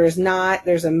language disorder is not.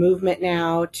 There's a movement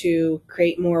now to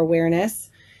create more awareness,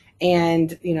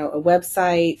 and, you know, a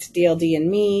website,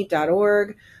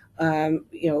 dldandme.org,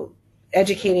 you know,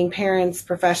 educating parents,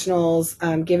 professionals,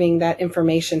 giving that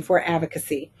information for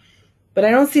advocacy. But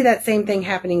I don't see that same thing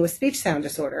happening with speech sound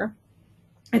disorder.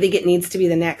 I think it needs to be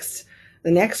the next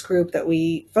group that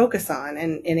we focus on,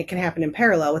 and it can happen in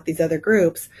parallel with these other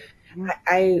groups.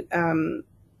 I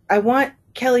want,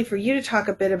 Kelly, for you to talk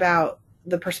a bit about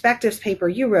the perspectives paper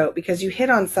you wrote, because you hit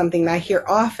on something that I hear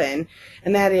often,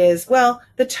 and that is, well,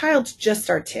 the child's just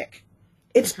ARTIC.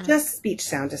 It's just speech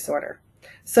sound disorder.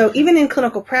 So even in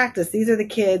clinical practice, these are the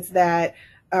kids that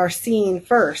are seen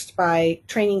first by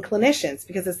training clinicians,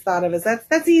 because it's thought of as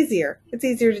that's easier. It's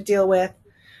easier to deal with.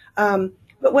 But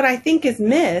what I think is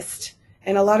missed,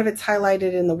 and a lot of it's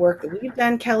highlighted in the work that we've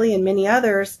done, Kelly, and many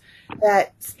others,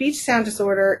 that speech sound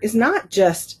disorder is not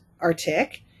just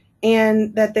ARTIC,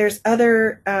 and that there's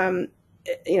other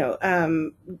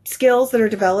skills that are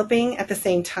developing at the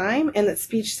same time, and that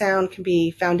speech sound can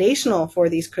be foundational for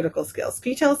these critical skills.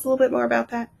 Can you tell us a little bit more about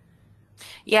that?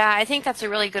 Yeah, I think that's a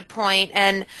really good point,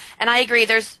 and I agree.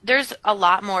 There's a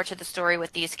lot more to the story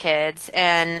with these kids,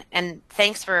 and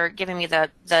thanks for giving me the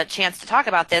chance to talk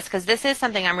about this, because this is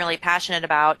something I'm really passionate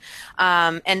about.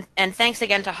 And thanks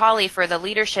again to Holly for the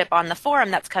leadership on the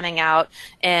forum that's coming out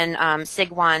in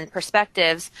SIG1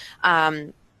 Perspectives.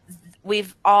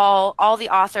 We've all the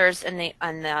authors in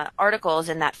the articles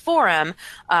in that forum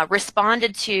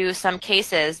responded to some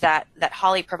cases that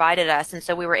Holly provided us, and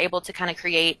so we were able to kind of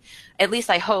create, at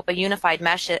least I hope, a unified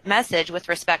message with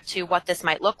respect to what this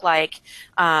might look like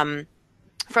from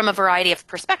a variety of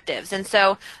perspectives. And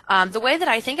so the way that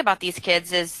I think about these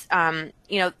kids is,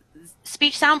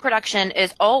 speech sound production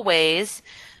is always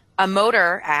a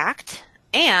motor act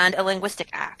and a linguistic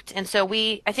act. And so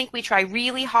I think we try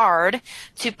really hard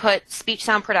to put speech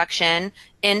sound production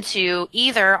into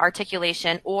either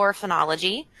articulation or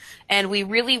phonology, and we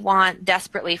really want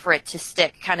desperately for it to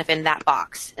stick kind of in that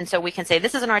box. And so we can say,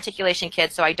 this is an articulation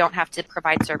kid, so I don't have to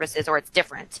provide services, or it's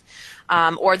different.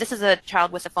 Or this is a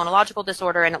child with a phonological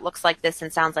disorder, and it looks like this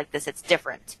and sounds like this, it's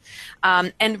different.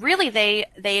 And really,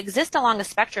 they exist along a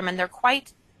spectrum, and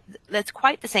that's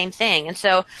quite the same thing. And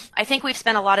so I think we've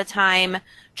spent a lot of time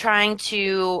trying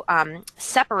to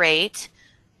separate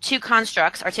two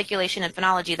constructs, articulation and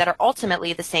phonology, that are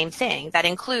ultimately the same thing, that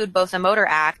include both a motor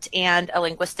act and a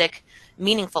linguistic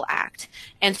meaningful act.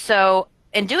 And so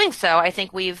in doing so, I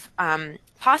think we've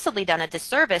possibly done a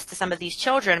disservice to some of these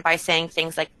children by saying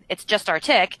things like, it's just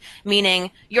ARTIC, meaning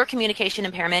your communication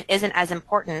impairment isn't as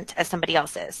important as somebody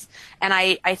else's. And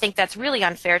I think that's really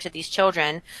unfair to these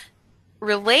children.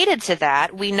 Related to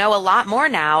that, we know a lot more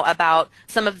now about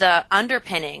some of the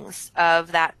underpinnings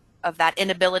of that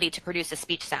inability to produce a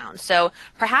speech sound. So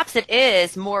perhaps it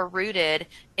is more rooted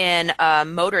in a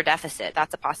motor deficit.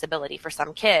 That's a possibility for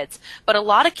some kids. But a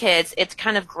lot of kids, it's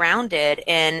kind of grounded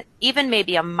in even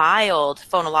maybe a mild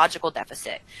phonological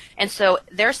deficit. And so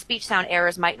their speech sound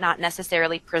errors might not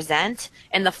necessarily present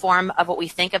in the form of what we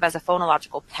think of as a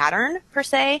phonological pattern per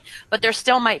se, but there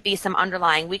still might be some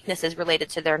underlying weaknesses related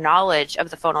to their knowledge of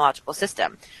the phonological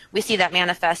system. We see that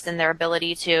manifest in their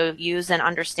ability to use and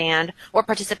understand or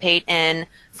participate in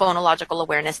phonological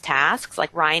awareness tasks like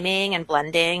rhyming and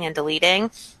blending and deleting.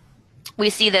 We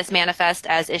see this manifest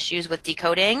as issues with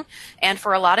decoding, and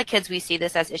for a lot of kids we see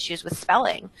this as issues with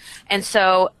spelling. And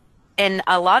so in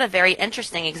a lot of very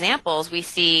interesting examples we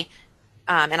see,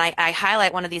 and I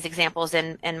highlight one of these examples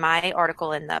in my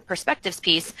article in the Perspectives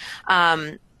piece,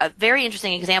 a very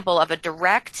interesting example of a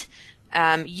direct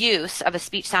use of a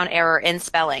speech sound error in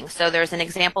spelling. So there's an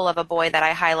example of a boy that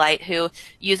I highlight who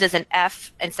uses an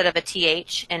F instead of a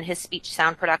TH in his speech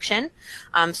sound production.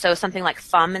 So something like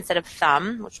thumb instead of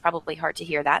thumb, which is probably hard to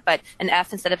hear that, but an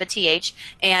F instead of a TH.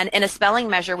 And in a spelling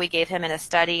measure we gave him in a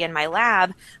study in my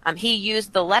lab, he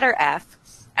used the letter F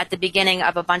at the beginning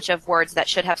of a bunch of words that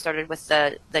should have started with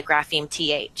the grapheme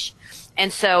TH.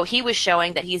 And so he was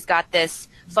showing that he's got this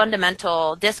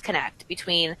fundamental disconnect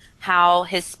between how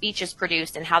his speech is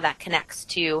produced and how that connects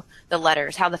to the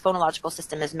letters, how the phonological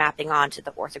system is mapping onto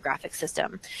the orthographic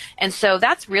system. And so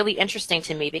that's really interesting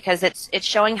to me because it's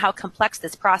showing how complex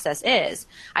this process is.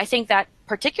 I think that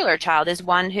particular child is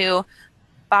one who,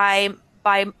 by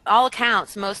all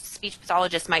accounts, most speech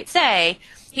pathologists might say,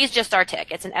 he's just ARTIC.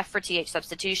 It's an F for TH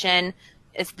substitution.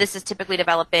 this is typically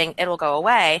developing, it'll go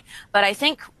away. But I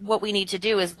think what we need to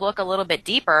do is look a little bit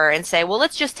deeper and say, well,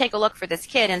 let's just take a look for this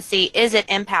kid and see, is it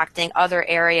impacting other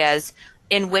areas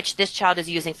in which this child is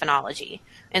using phonology?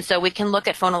 And so we can look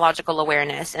at phonological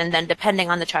awareness, and then depending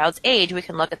on the child's age, we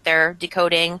can look at their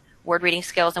decoding, word reading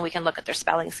skills, and we can look at their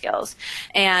spelling skills.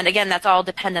 And again, that's all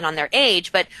dependent on their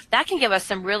age, but that can give us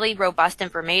some really robust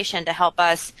information to help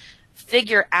us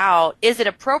figure out, is it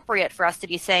appropriate for us to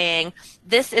be saying,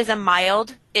 this is a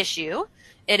mild issue,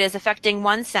 it is affecting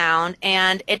one sound,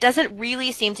 and it doesn't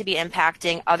really seem to be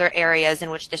impacting other areas in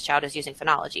which this child is using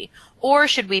phonology? Or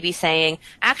should we be saying,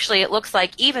 actually, it looks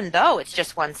like even though it's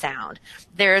just one sound,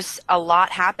 there's a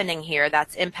lot happening here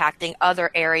that's impacting other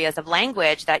areas of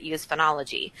language that use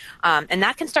phonology. And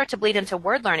that can start to bleed into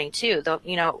word learning too.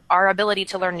 Our ability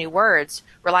to learn new words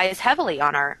relies heavily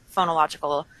on our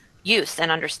phonological use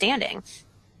and understanding.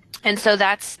 And so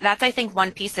that's I think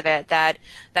one piece of it that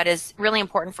is really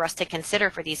important for us to consider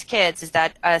for these kids, is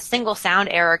that a single sound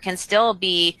error can still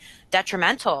be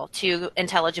detrimental to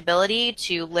intelligibility,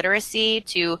 to literacy,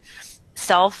 to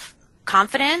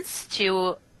self-confidence,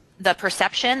 to the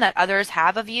perception that others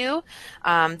have of you.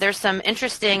 There's some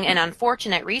interesting and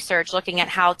unfortunate research looking at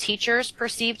how teachers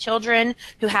perceive children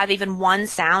who have even one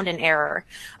sound in error,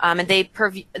 and they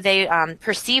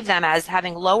perceive them as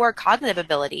having lower cognitive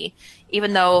ability,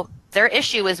 even though their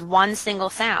issue is one single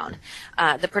sound,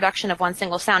 the production of one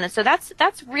single sound. And so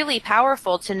that's really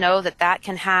powerful to know that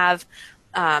can have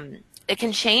it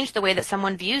can change the way that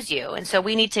someone views you. And so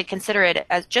we need to consider it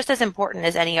as just as important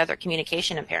as any other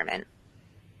communication impairment.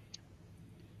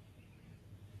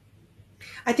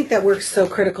 I think that work's so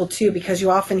critical too, because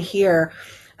you often hear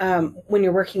when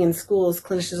you're working in schools,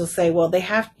 clinicians will say, well,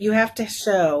 you have to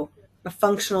show a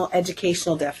functional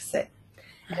educational deficit.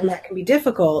 And that can be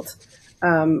difficult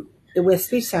with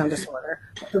speech sound disorder.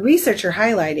 The research you're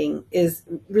highlighting is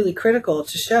really critical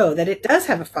to show that it does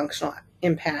have a functional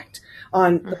impact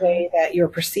on the way that you're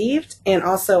perceived, and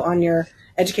also on your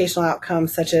educational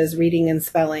outcomes such as reading and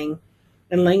spelling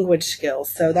and language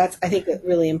skills. So that's, I think, a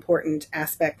really important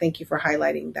aspect. Thank you for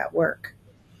highlighting that work.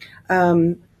 The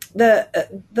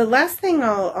last thing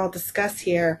I'll discuss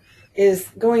here is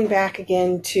going back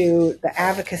again to the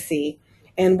advocacy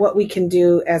and what we can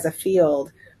do as a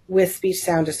field with speech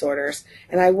sound disorders.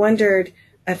 And I wondered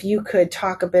if you could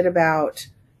talk a bit about,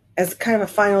 as kind of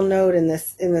a final note in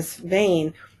this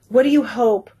vein, what do you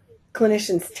hope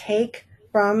clinicians take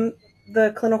from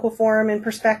the clinical forum and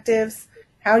perspectives?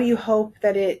 How do you hope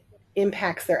that it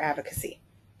impacts their advocacy?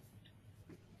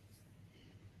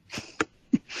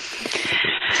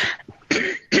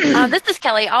 This is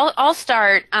Kelly. I'll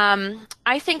start.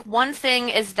 I think one thing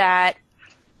is that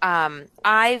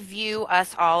I view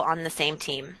us all on the same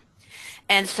team.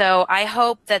 And so I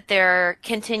hope that there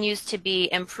continues to be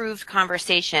improved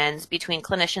conversations between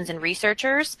clinicians and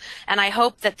researchers. And I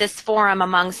hope that this forum,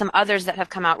 among some others that have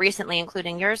come out recently,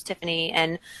 including yours, Tiffany,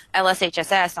 and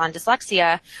LSHSS on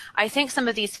dyslexia, I think some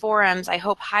of these forums, I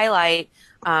hope, highlight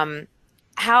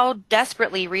how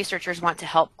desperately researchers want to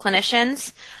help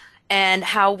clinicians, and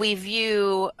how we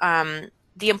view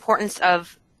the importance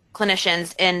of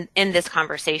clinicians in this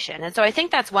conversation. And so I think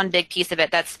that's one big piece of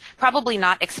it that's probably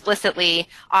not explicitly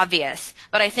obvious,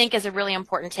 but I think is a really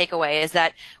important takeaway, is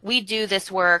that we do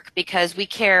this work because we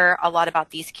care a lot about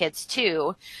these kids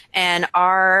too, and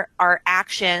our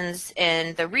actions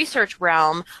in the research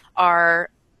realm are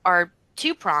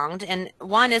two-pronged, and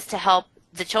one is to help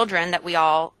the children that we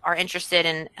all are interested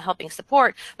in helping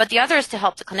support, but the other is to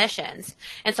help the clinicians.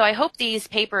 And so I hope these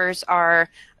papers are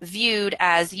viewed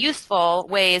as useful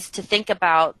ways to think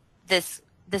about this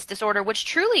disorder, which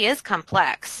truly is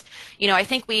complex. I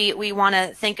think we want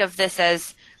to think of this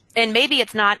as, and maybe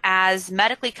it's not as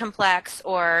medically complex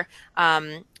or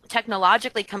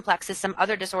technologically complex as some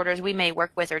other disorders we may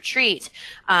work with or treat.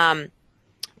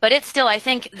 But it's still, I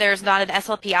think there's not an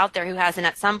SLP out there who hasn't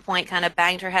at some point kind of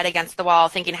banged her head against the wall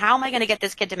thinking, how am I going to get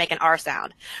this kid to make an R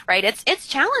sound, right? It's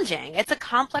challenging. It's a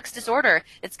complex disorder.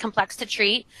 It's complex to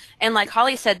treat. And like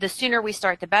Holly said, the sooner we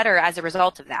start, the better as a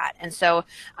result of that. And so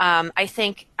I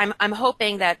think I'm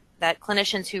hoping that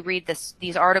clinicians who read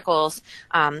these articles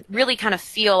really kind of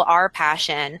feel our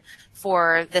passion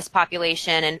for this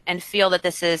population and feel that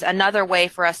this is another way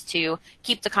for us to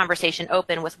keep the conversation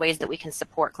open with ways that we can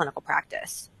support clinical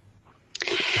practice.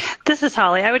 This is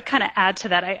Holly. I would kind of add to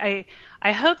that. I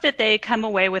I hope that they come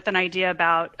away with an idea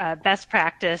about best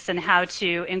practice and how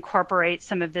to incorporate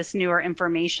some of this newer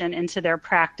information into their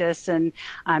practice, and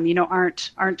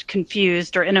aren't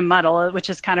confused or in a muddle, which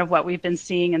is kind of what we've been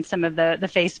seeing in some of the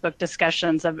Facebook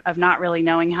discussions of not really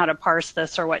knowing how to parse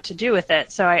this or what to do with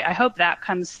it. So I hope that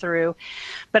comes through.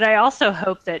 But I also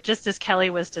hope that, just as Kelly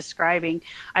was describing,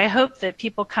 I hope that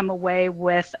people come away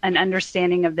with an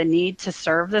understanding of the need to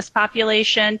serve this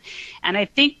population. And I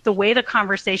think the way the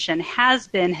conversation has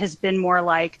been more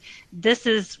like, this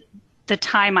is the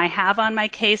time I have on my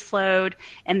caseload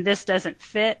and this doesn't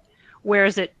fit,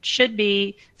 whereas it should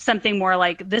be something more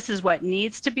like, this is what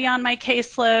needs to be on my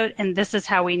caseload and this is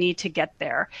how we need to get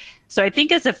there. So I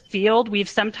think as a field, we've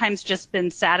sometimes just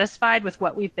been satisfied with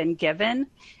what we've been given,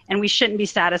 and we shouldn't be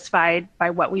satisfied by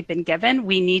what we've been given.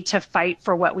 We need to fight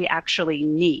for what we actually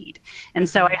need. And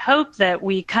so I hope that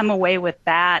we come away with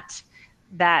that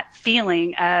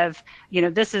feeling of,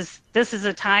 this is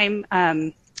a time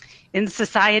in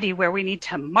society where we need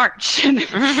to march and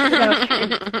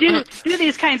do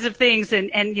these kinds of things and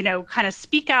kind of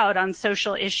speak out on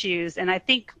social issues. And I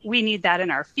think we need that in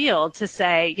our field to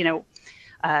say,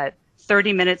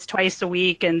 30 minutes twice a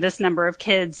week and this number of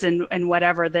kids and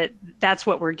whatever, that's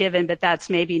what we're given, but that's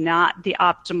maybe not the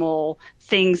optimal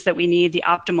things that we need, the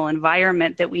optimal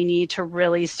environment that we need to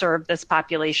really serve this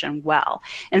population well.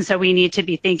 And so we need to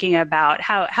be thinking about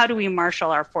how do we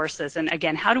marshal our forces? And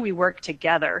again, how do we work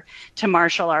together to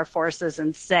marshal our forces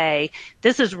and say,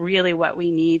 this is really what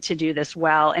we need to do this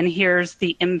well, and here's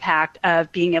the impact of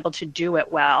being able to do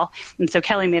it well. And so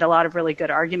Kelly made a lot of really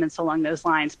good arguments along those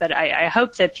lines, but I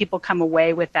hope that people come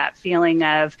away with that feeling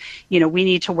of, we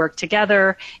need to work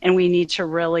together and we need to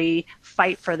really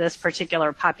fight for this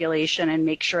particular population and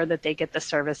make sure that they get the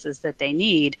services that they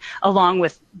need, along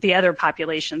with the other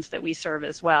populations that we serve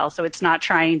as well. So it's not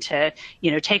trying to,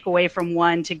 take away from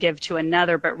one to give to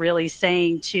another, but really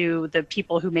saying to the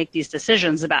people who make these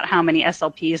decisions about how many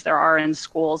SLPs there are in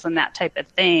schools and that type of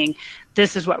thing,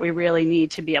 this is what we really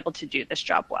need to be able to do this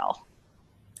job well.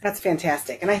 That's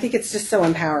fantastic. And I think it's just so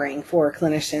empowering for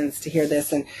clinicians to hear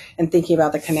this and thinking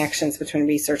about the connections between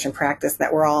research and practice,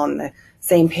 that we're all on the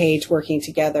same page working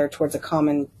together towards a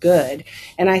common good.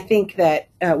 And I think that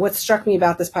what struck me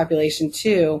about this population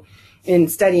too, in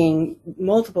studying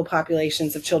multiple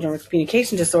populations of children with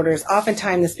communication disorders,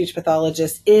 oftentimes the speech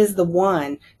pathologist is the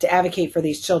one to advocate for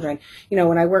these children.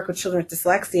 When I work with children with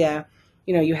dyslexia,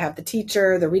 you have the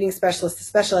teacher, the reading specialist, the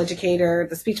special educator,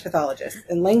 the speech pathologist.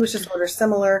 And language disorders,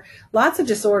 similar. Lots of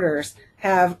disorders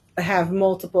have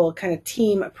multiple kind of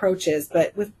team approaches.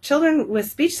 But with children with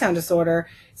speech sound disorder,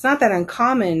 it's not that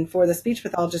uncommon for the speech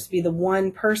pathologist to be the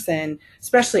one person,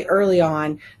 especially early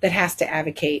on, that has to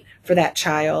advocate for that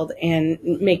child and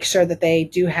make sure that they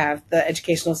do have the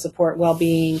educational support,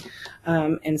 well-being,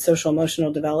 and social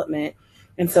emotional development.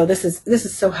 And so this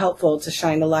is so helpful to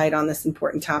shine a light on this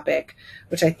important topic,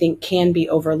 which I think can be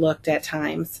overlooked at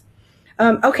times.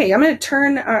 Okay, I'm going to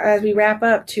turn as we wrap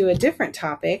up to a different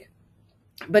topic,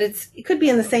 but it could be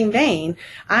in the same vein.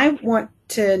 I want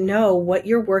to know what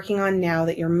you're working on now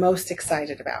that you're most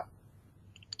excited about.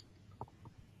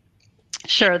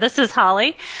 Sure. This is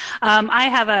Holly. I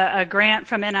have a grant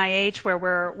from NIH where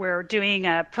we're doing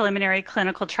a preliminary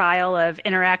clinical trial of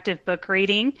interactive book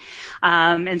reading.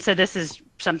 And so this is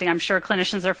something I'm sure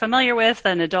clinicians are familiar with.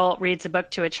 An adult reads a book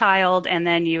to a child, and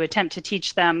then you attempt to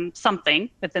teach them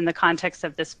something within the context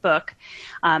of this book.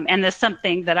 And the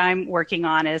something that I'm working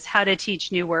on is how to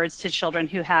teach new words to children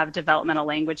who have developmental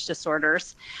language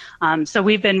disorders. So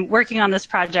we've been working on this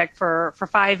project for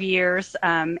 5 years,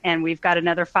 and we've got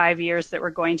another 5 years that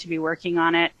we're going to be working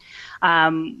on it.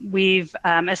 We've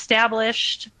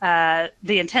established the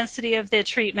intensity of the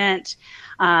treatment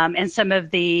and some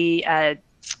of the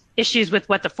issues with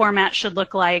what the format should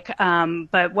look like.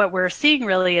 But what we're seeing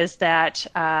really is that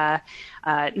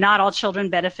not all children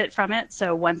benefit from it.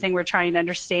 So one thing we're trying to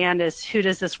understand is, who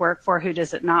does this work for? Who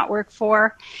does it not work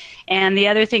for? And the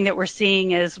other thing that we're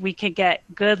seeing is we could get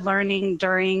good learning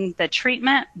during the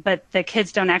treatment, but the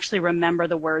kids don't actually remember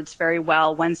the words very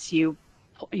well once you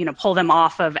pull them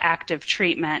off of active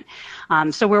treatment.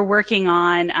 So we're working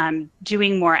on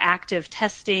doing more active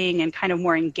testing and kind of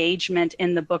more engagement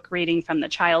in the book reading from the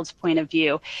child's point of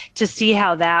view to see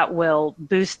how that will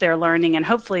boost their learning and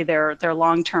hopefully their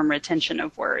long-term retention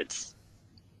of words.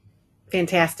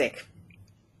 Fantastic.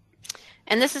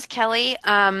 And this is Kelly.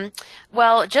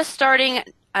 Just starting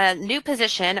a new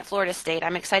position at Florida State.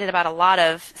 I'm excited about a lot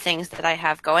of things that I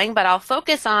have going, but I'll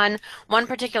focus on one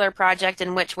particular project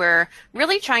in which we're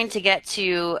really trying to get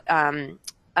to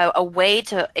a way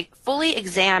to fully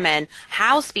examine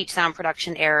how speech sound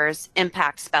production errors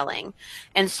impact spelling.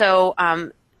 And so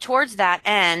towards that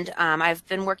end, I've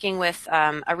been working with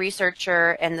a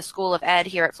researcher in the School of Ed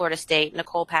here at Florida State,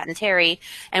 Nicole Patton-Terry,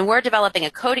 and we're developing a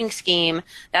coding scheme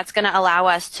that's going to allow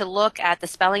us to look at the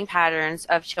spelling patterns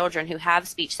of children who have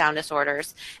speech sound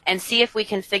disorders and see if we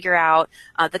can figure out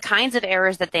the kinds of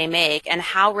errors that they make and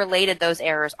how related those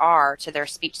errors are to their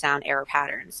speech sound error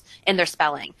patterns in their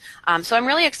spelling. So I'm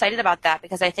really excited about that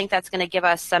because I think that's going to give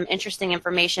us some interesting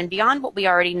information beyond what we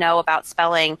already know about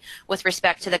spelling with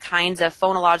respect to the kinds of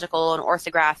phonological and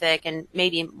orthographic and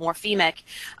maybe morphemic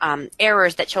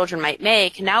errors that children might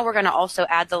make. Now we're going to also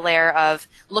add the layer of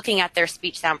looking at their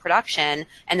speech sound production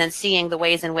and then seeing the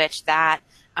ways in which that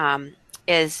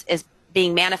is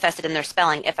being manifested in their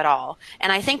spelling, if at all.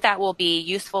 And I think that will be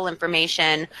useful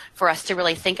information for us to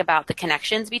really think about the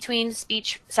connections between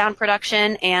speech sound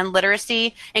production and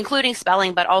literacy, including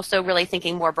spelling, but also really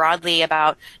thinking more broadly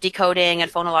about decoding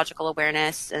and phonological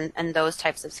awareness and those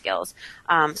types of skills.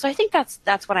 So I think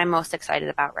that's what I'm most excited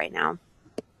about right now.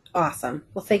 Awesome.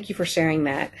 Well, thank you for sharing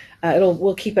that.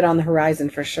 We'll keep it on the horizon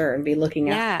for sure and be looking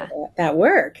at that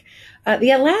work.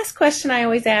 The last question I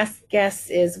always ask guests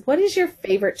is, what is your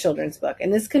favorite children's book?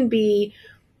 And this can be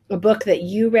a book that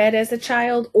you read as a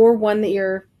child or one that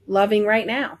you're loving right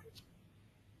now.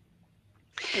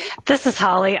 This is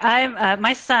Holly.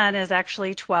 My son is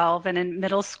actually 12 and in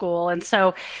middle school, and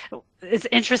so it's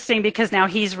interesting because now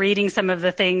he's reading some of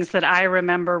the things that I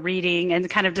remember reading and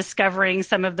kind of discovering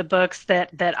some of the books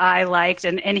that I liked,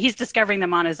 and he's discovering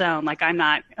them on his own. Like, I'm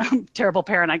not a terrible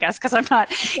parent, I guess, because I'm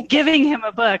not giving him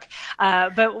a book.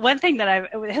 But one thing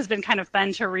that has been kind of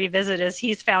fun to revisit is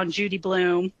he's found Judy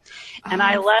Blume, and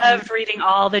I loved reading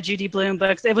all the Judy Blume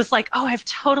books. It was like, oh, I've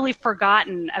totally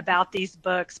forgotten about these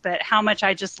books, but how much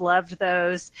I just loved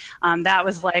those. That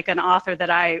was like an author that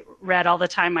I read all the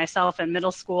time myself in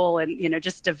middle school, and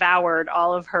just devoured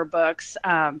all of her books.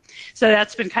 So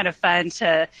that's been kind of fun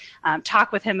to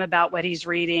talk with him about what he's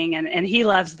reading, and he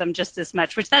loves them just as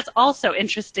much, which that's also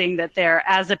interesting that they're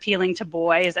as appealing to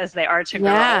boys as they are to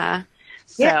girls. Yeah.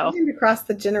 So. Yeah, and across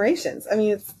the generations. I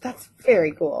mean, that's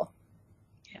very cool.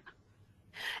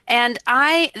 And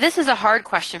this is a hard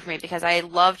question for me because I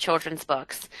love children's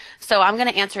books. So I'm going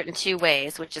to answer it in two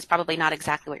ways, which is probably not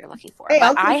exactly what you're looking for. Hey,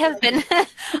 but I have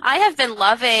been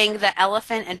loving the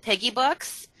Elephant and Piggy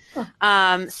books. There's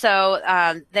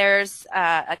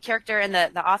a character, and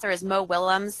the author is Mo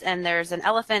Willems, and there's an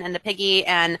elephant and the piggy,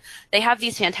 and they have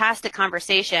these fantastic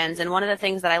conversations. And one of the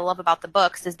things that I love about the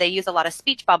books is they use a lot of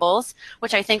speech bubbles,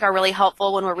 which I think are really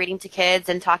helpful when we're reading to kids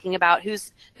and talking about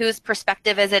whose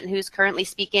perspective is it and who's currently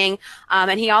speaking.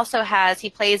 And he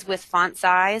plays with font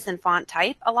size and font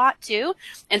type a lot too.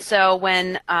 And so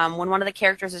when one of the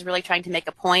characters is really trying to make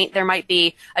a point, there might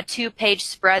be a 2-page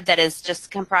spread that is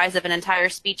just comprised of an entire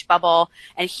speech bubble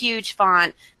and huge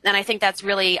font. And I think that's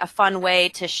really a fun way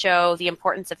to show the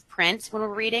importance of print when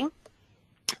we're reading.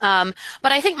 But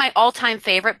I think my all-time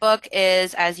favorite book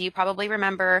is, as you probably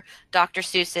remember, Dr.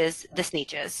 Seuss's The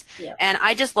Sneetches. Yep. And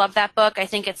I just love that book. I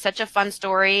think it's such a fun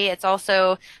story. It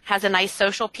also has a nice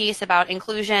social piece about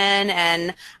inclusion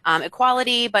and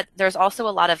equality, but there's also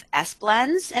a lot of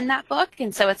S-blends in that book.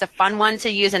 And so it's a fun one to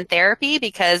use in therapy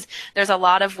because there's a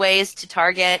lot of ways to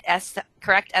target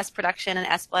correct S production and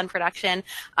S-blend production.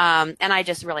 And I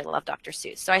just really love Dr.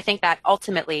 Seuss. So I think that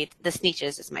ultimately The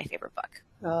Sneetches is my favorite book.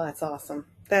 Oh, that's awesome.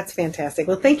 That's fantastic.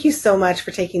 Well, thank you so much for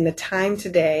taking the time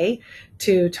today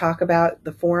to talk about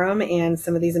the forum and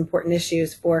some of these important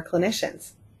issues for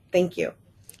clinicians. Thank you.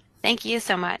 Thank you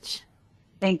so much.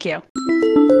 Thank you.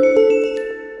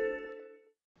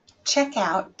 Check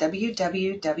out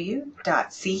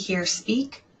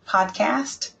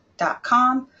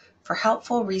www.seehearspeakpodcast.com for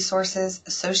helpful resources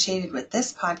associated with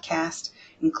this podcast,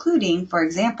 including, for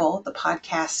example, the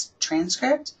podcast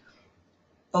transcript,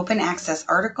 open access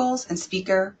articles, and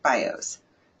speaker bios.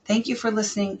 Thank you for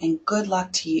listening, and good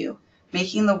luck to you,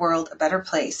 making the world a better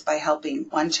place by helping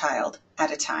one child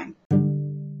at a time.